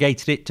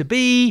aggregated it to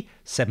be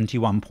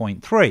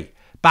 71.3.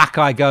 Back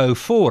I go,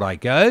 forward I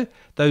go.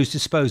 Those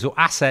disposal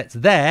assets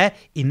there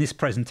in this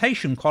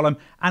presentation column,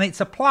 and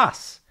it's a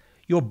plus.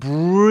 You're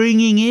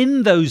bringing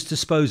in those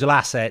disposal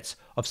assets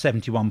of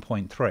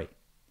 71.3.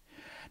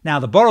 Now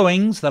the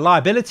borrowings, the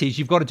liabilities,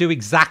 you've got to do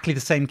exactly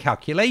the same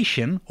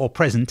calculation, or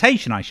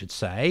presentation I should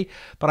say,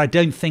 but I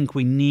don't think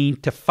we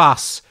need to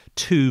fuss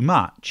too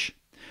much.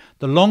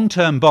 The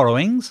long-term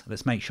borrowings,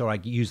 let's make sure I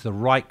use the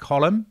right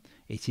column.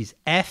 It is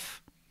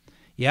F.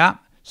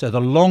 So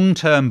the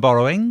long-term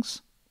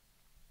borrowings,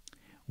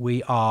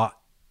 we are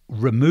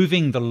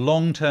removing the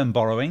long-term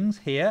borrowings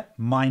here,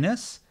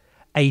 minus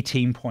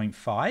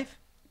 18.5.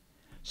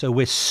 So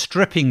we're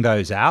stripping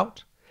those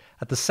out.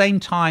 At the same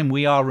time,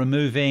 we are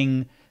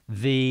removing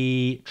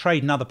the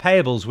trade and other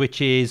payables,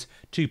 which is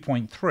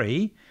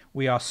 2.3.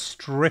 We are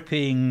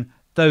stripping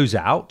those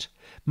out.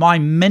 My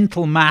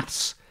mental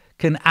maths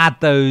can add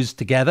those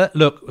together.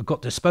 Look, I've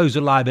got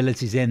disposal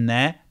liabilities in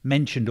there,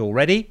 mentioned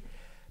already,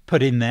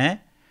 put in there.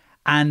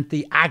 And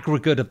the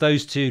aggregate of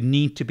those two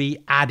need to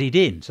be added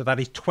in. So that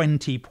is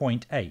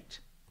 20.8.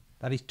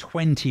 That is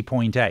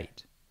 20.8.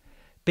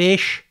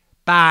 Bish,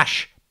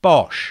 bash,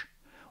 bosh.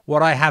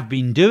 What I have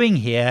been doing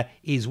here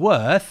is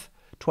worth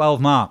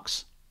 12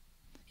 marks.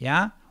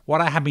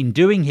 What I have been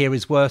doing here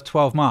is worth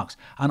 12 marks.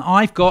 And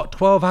I've got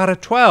 12 out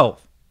of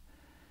 12.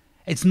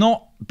 It's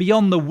not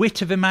beyond the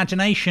wit of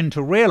imagination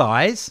to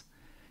realize,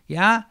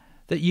 that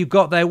you've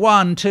got there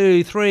 1,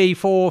 2, 3,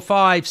 4,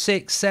 5,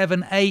 6,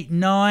 7, 8,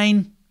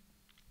 9.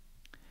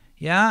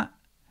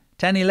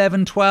 10,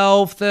 11,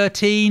 12,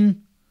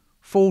 13,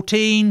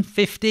 14,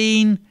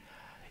 15.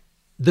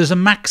 There's a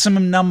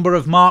maximum number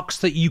of marks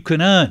that you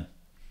can earn.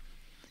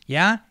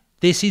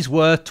 This is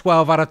worth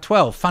 12 out of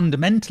 12.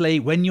 Fundamentally,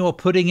 when you're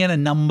putting in a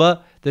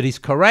number that is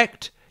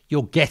correct,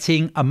 you're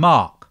getting a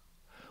mark.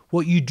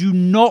 What you do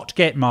not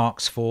get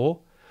marks for,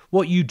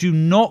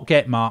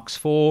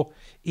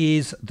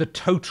 is the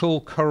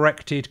total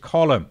corrected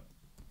column.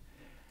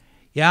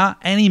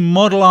 Any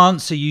model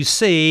answer you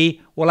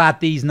see will add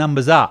these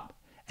numbers up.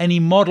 Any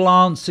model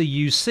answer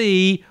you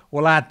see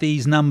will add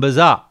these numbers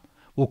up.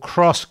 Will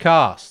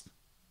cross-cast.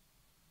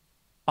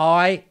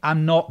 I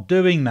am not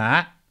doing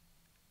that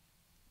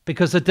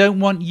because I don't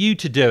want you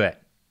to do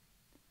it.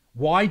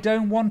 Why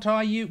don't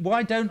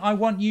I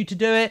want you to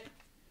do it?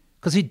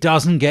 Because it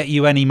doesn't get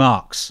you any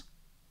marks.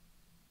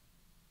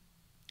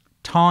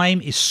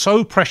 Time is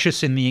so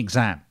precious in the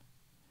exam.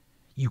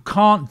 You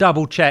can't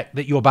double check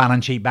that your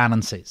balance sheet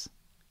balances.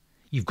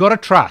 You've got to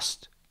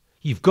trust.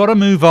 You've got to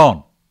move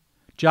on.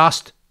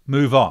 Just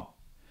move on.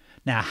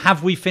 Now,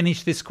 have we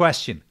finished this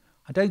question?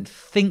 I don't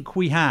think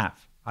we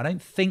have. I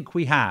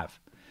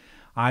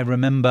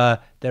remember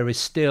there is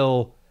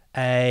still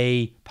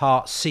a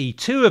part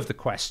C2 of the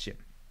question.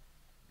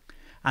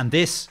 And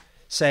this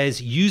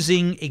says,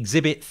 using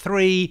Exhibit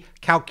 3,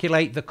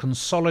 calculate the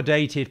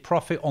consolidated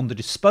profit on the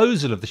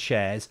disposal of the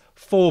shares,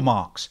 4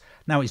 marks.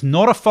 Now, it's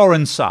not a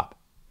foreign sub.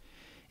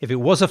 If it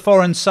was a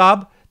foreign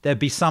sub, there'd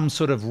be some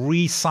sort of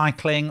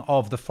recycling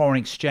of the foreign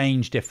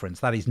exchange difference.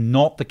 That is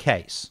not the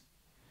case.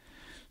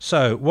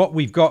 So what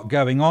we've got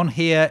going on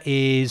here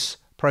is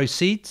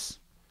proceeds.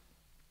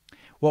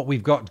 What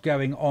we've got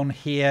going on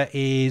here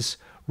is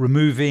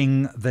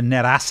removing the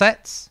net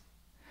assets.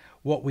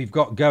 What we've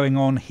got going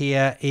on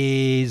here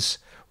is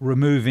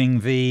removing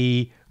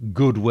the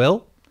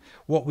goodwill.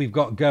 What we've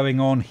got going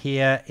on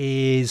here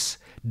is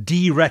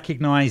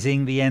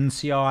de-recognizing the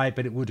NCI,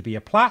 but it would be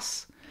a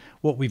plus.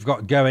 What we've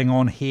got going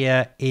on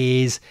here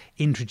is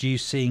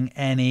introducing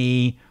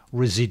any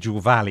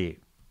residual value.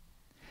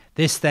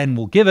 This then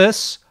will give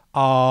us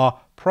our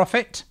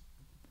profit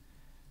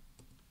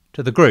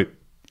to the group.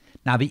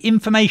 Now, the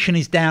information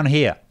is down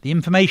here. The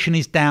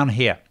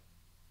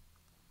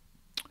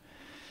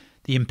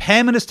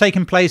impairment has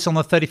taken place on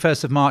the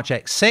 31st of March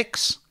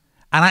X6,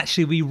 and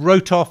actually we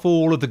wrote off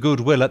all of the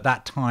goodwill at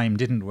that time,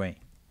 didn't we?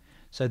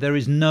 So there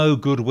is no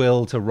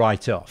goodwill to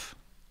write off.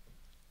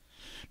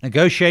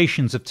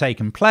 Negotiations have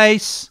taken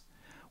place.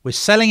 We're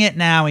selling it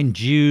now in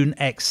June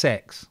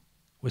X6.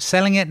 So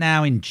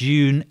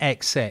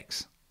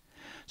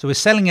we're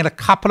selling it a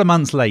couple of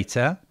months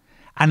later,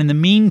 and in the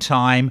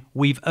meantime,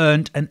 we've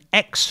earned an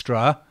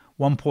extra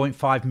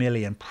 1.5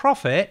 million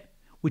profit,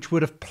 which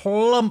would have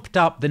plumped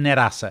up the net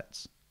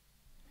assets.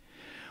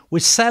 We're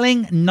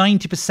selling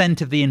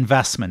 90% of the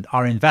investment.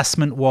 Our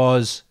investment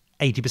was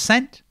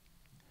 80%.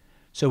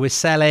 So we're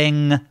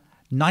selling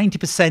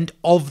 90%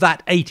 of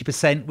that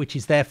 80%, which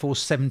is therefore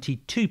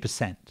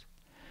 72%.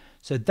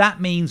 So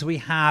that means we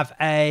have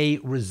a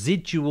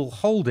residual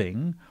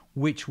holding,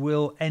 which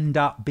will end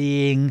up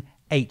being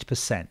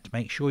 8%.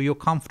 Make sure you're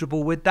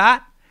comfortable with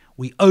that.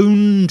 We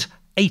owned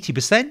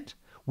 80%.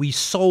 We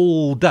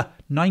sold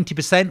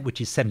 90%, which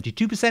is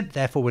 72%.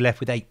 Therefore, we're left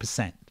with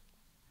 8%.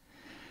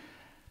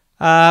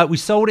 We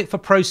sold it for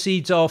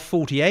proceeds of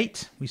 48.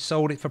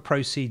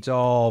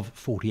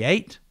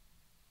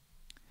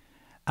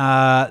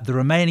 The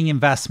remaining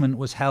investment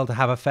was held to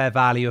have a fair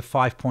value of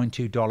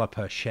 $5.2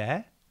 per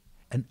share.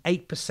 An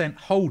 8%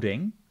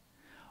 holding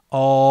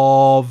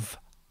of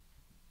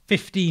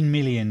 15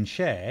 million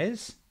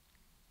shares.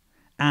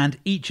 And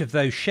each of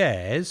those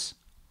shares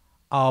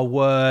are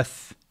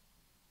worth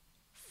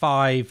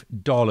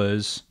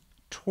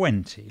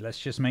 $5.20. Let's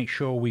just make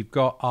sure we've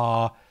got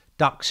our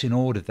ducks in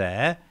order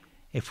there.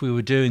 If we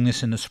were doing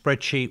this in a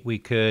spreadsheet, we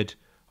could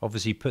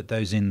obviously put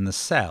those in the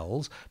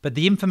cells. But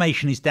the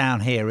information is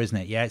down here, isn't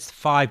it? Yeah, it's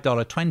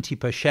 $5.20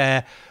 per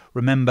share.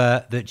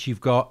 Remember that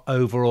you've got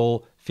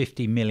overall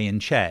 50 million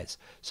shares.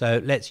 So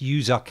let's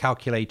use our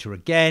calculator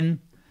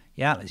again.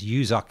 Yeah, let's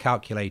use our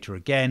calculator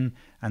again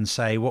and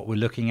say what we're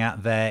looking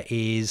at there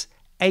is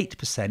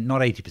 8%,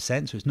 not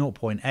 80%, so it's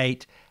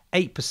 0.8,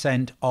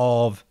 8%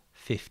 of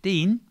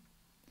 15,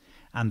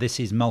 and this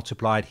is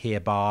multiplied here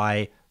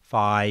by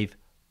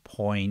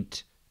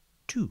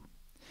 5.2.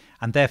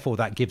 And therefore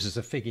that gives us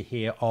a figure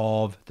here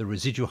of the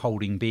residual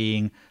holding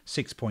being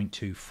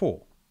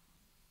 6.24.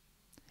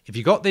 If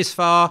you got this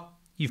far,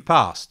 you've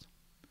passed.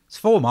 It's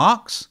 4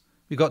 marks.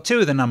 We've got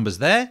 2 of the numbers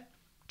there,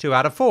 2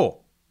 out of 4.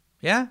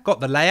 Yeah, got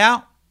the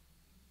layout.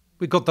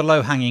 We've got the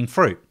low-hanging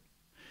fruit.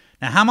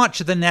 Now, how much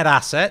are the net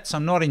assets?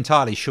 I'm not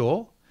entirely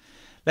sure.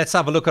 Let's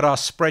have a look at our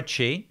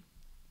spreadsheet.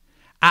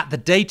 At the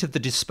date of the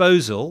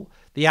disposal,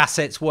 the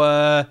assets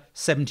were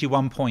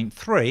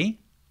 71.3.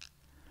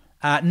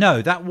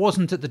 No, that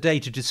wasn't at the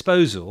date of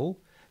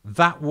disposal.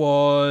 That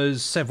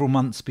was several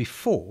months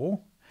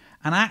before.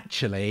 And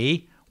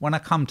actually, when I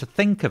come to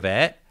think of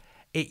it,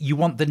 you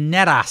want the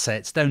net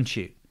assets, don't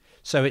you?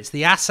 So it's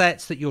the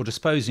assets that you're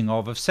disposing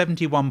of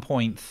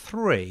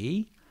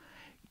 71.3.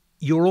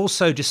 You're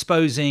also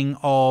disposing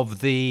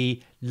of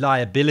the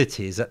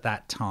liabilities at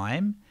that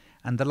time.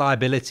 And the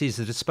liabilities,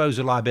 the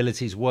disposal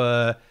liabilities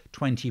were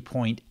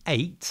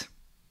 20.8.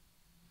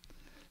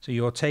 So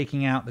you're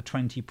taking out the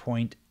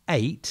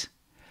 20.8.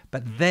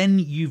 But then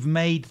you've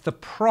made the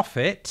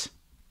profit.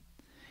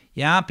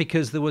 Yeah,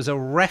 because there was a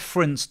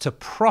reference to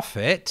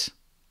profit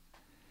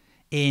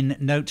in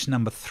note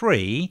number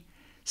 3.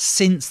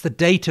 Since the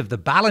date of the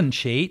balance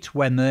sheet,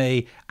 when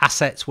the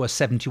assets were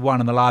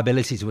 71 and the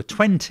liabilities were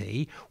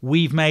 20,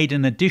 we've made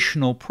an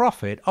additional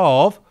profit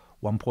of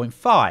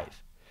 1.5.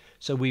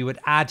 So we would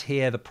add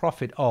here the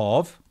profit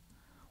of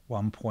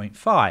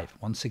 1.5.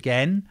 Once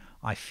again,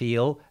 I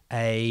feel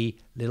a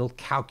little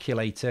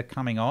calculator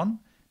coming on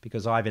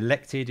because I've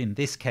elected in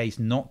this case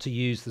not to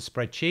use the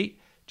spreadsheet,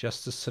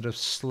 just to sort of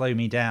slow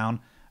me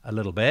down a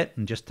little bit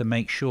and just to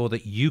make sure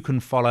that you can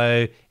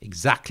follow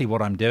exactly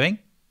what I'm doing.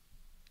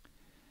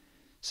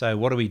 So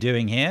what are we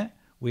doing here?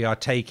 We are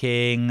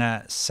taking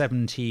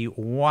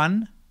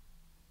 71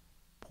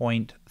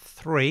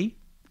 20.3.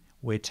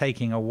 We're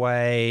taking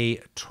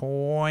away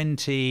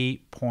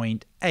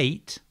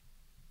 20.8.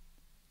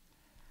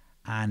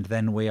 And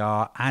then we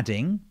are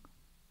adding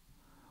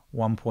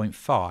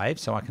 1.5.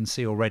 So I can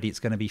see already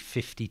it's going to be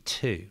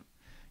 52.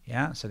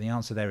 Yeah, so the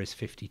answer there is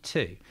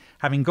 52.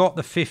 Having got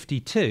the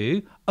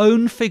 52,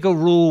 own figure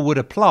rule would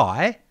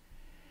apply.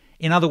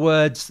 In other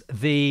words,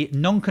 the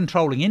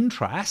non-controlling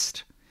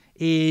interest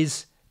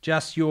is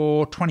just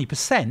your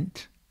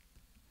 20%,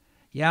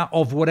 yeah,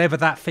 of whatever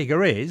that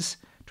figure is,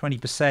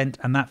 20%,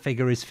 and that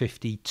figure is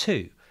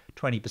 52.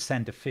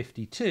 20% of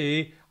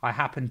 52, I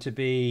happen to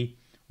be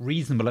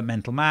reasonable at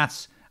mental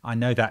maths. I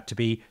know that to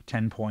be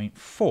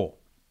 10.4.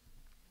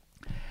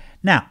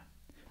 Now,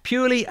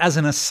 purely as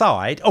an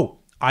aside,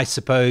 I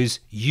suppose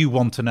you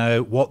want to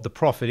know what the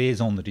profit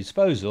is on the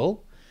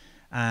disposal,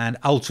 and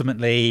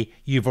ultimately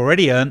you've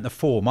already earned the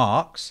 4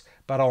 marks,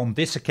 but on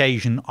this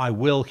occasion I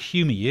will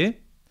humour you.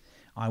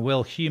 I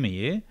will humour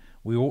you.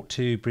 We ought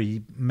to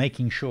be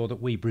making sure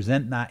that we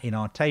present that in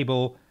our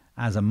table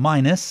as a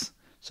minus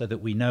so that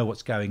we know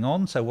what's going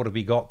on. So what have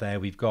we got there?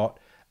 We've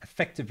got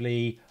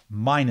effectively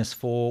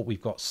 -4.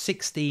 We've got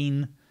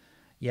 16.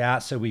 Yeah,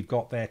 so we've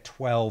got there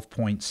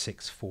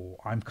 12.64.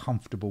 I'm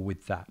comfortable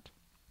with that.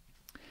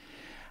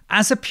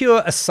 As a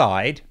pure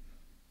aside,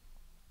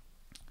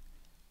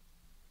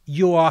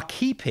 you are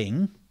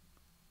keeping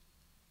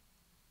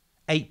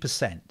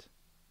 8%.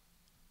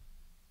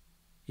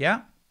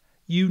 Yeah?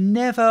 You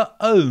never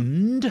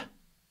owned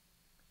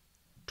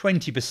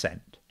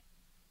 20%.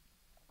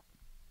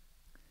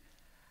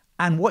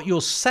 And what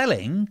you're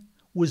selling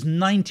was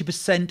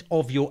 90%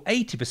 of your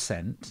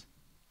 80%.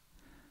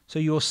 So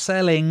you're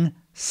selling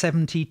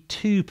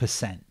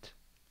 72%.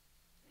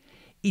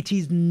 It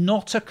is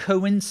not a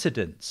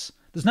coincidence.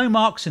 There's no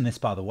marks in this,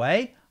 by the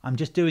way. I'm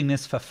just doing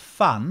this for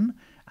fun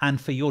and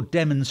for your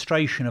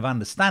demonstration of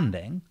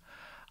understanding.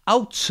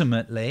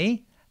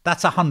 Ultimately,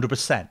 that's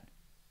 100%.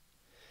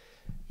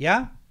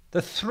 Yeah?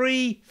 The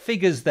 3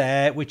 figures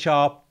there which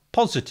are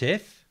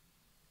positive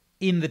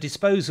in the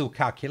disposal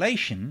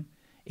calculation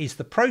is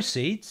the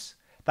proceeds.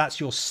 That's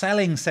your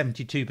selling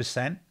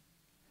 72%,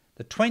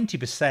 the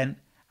 20%,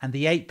 and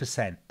the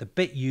 8%. The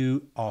bit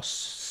you are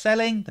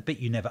selling, the bit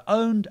you never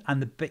owned,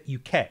 and the bit you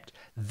kept.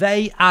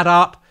 They add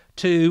up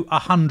to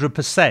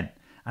 100%.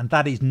 And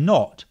that is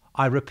not,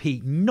 I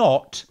repeat,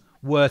 not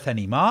worth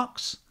any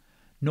marks,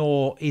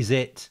 nor is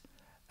it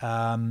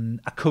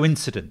a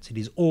coincidence. It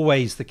is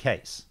always the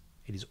case.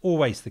 It is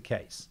always the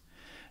case.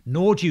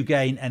 Nor do you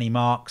gain any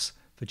marks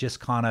for just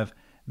kind of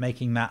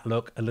making that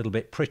look a little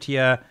bit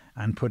prettier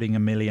and putting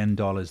 $1 million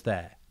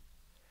there.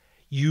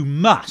 You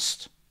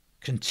must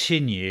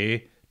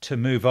continue to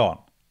move on.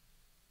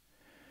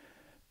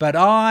 But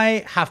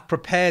I have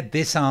prepared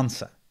this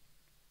answer,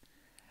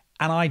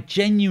 and I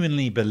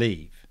genuinely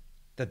believe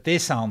that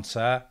this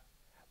answer,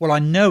 well, I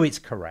know it's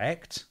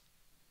correct.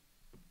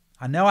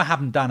 I know I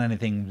haven't done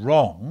anything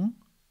wrong.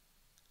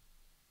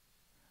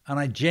 And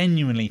I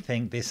genuinely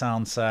think this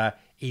answer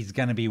is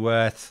going to be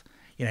worth,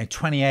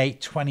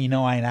 28,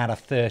 29 out of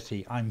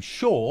 30. I'm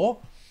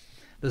sure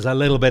there's a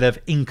little bit of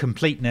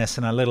incompleteness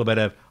and a little bit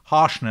of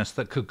harshness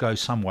that could go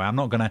somewhere. I'm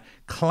not going to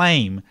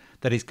claim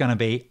that it's going to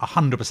be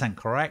 100%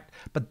 correct,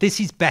 but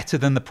this is better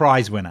than the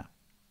prize winner.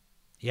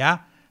 Yeah,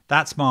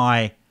 that's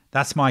my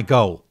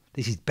goal.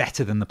 This is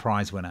better than the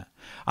prize winner.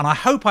 And I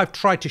hope I've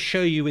tried to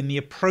show you in the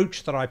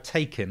approach that I've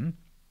taken,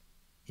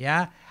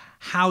 yeah,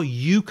 how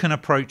you can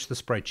approach the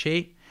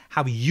spreadsheet,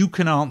 how you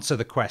can answer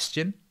the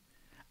question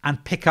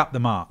and pick up the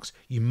marks.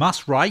 You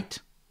must write.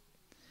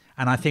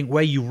 And I think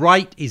where you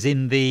write is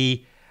in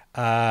the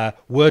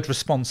word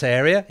response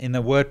area, in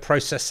the word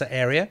processor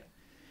area.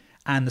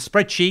 And the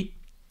spreadsheet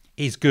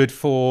is good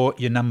for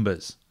your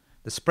numbers.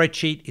 The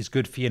spreadsheet is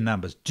good for your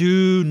numbers.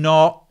 Do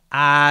not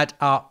add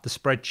up the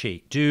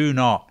spreadsheet. Do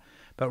not.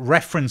 But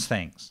reference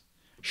things.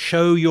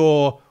 Show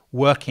your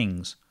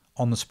workings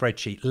on the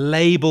spreadsheet.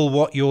 Label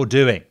what you're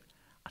doing.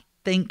 I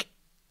think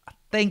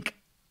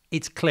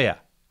it's clear.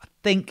 I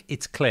think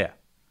it's clear.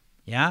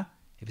 Yeah?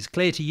 If it's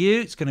clear to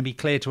you, it's going to be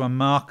clear to a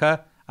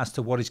marker as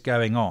to what is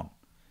going on.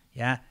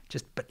 Yeah?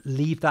 But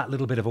leave that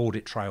little bit of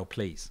audit trail,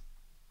 please.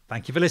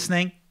 Thank you for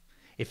listening.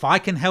 If I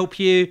can help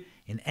you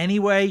in any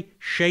way,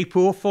 shape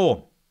or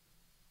form,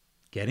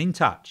 get in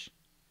touch.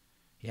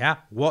 Yeah?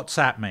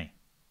 WhatsApp me.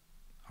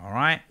 All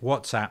right?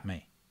 WhatsApp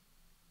me.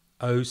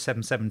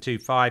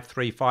 07725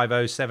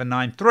 350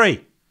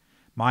 793.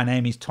 My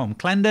name is Tom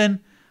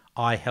Clendon.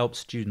 I help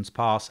students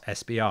pass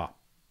SBR.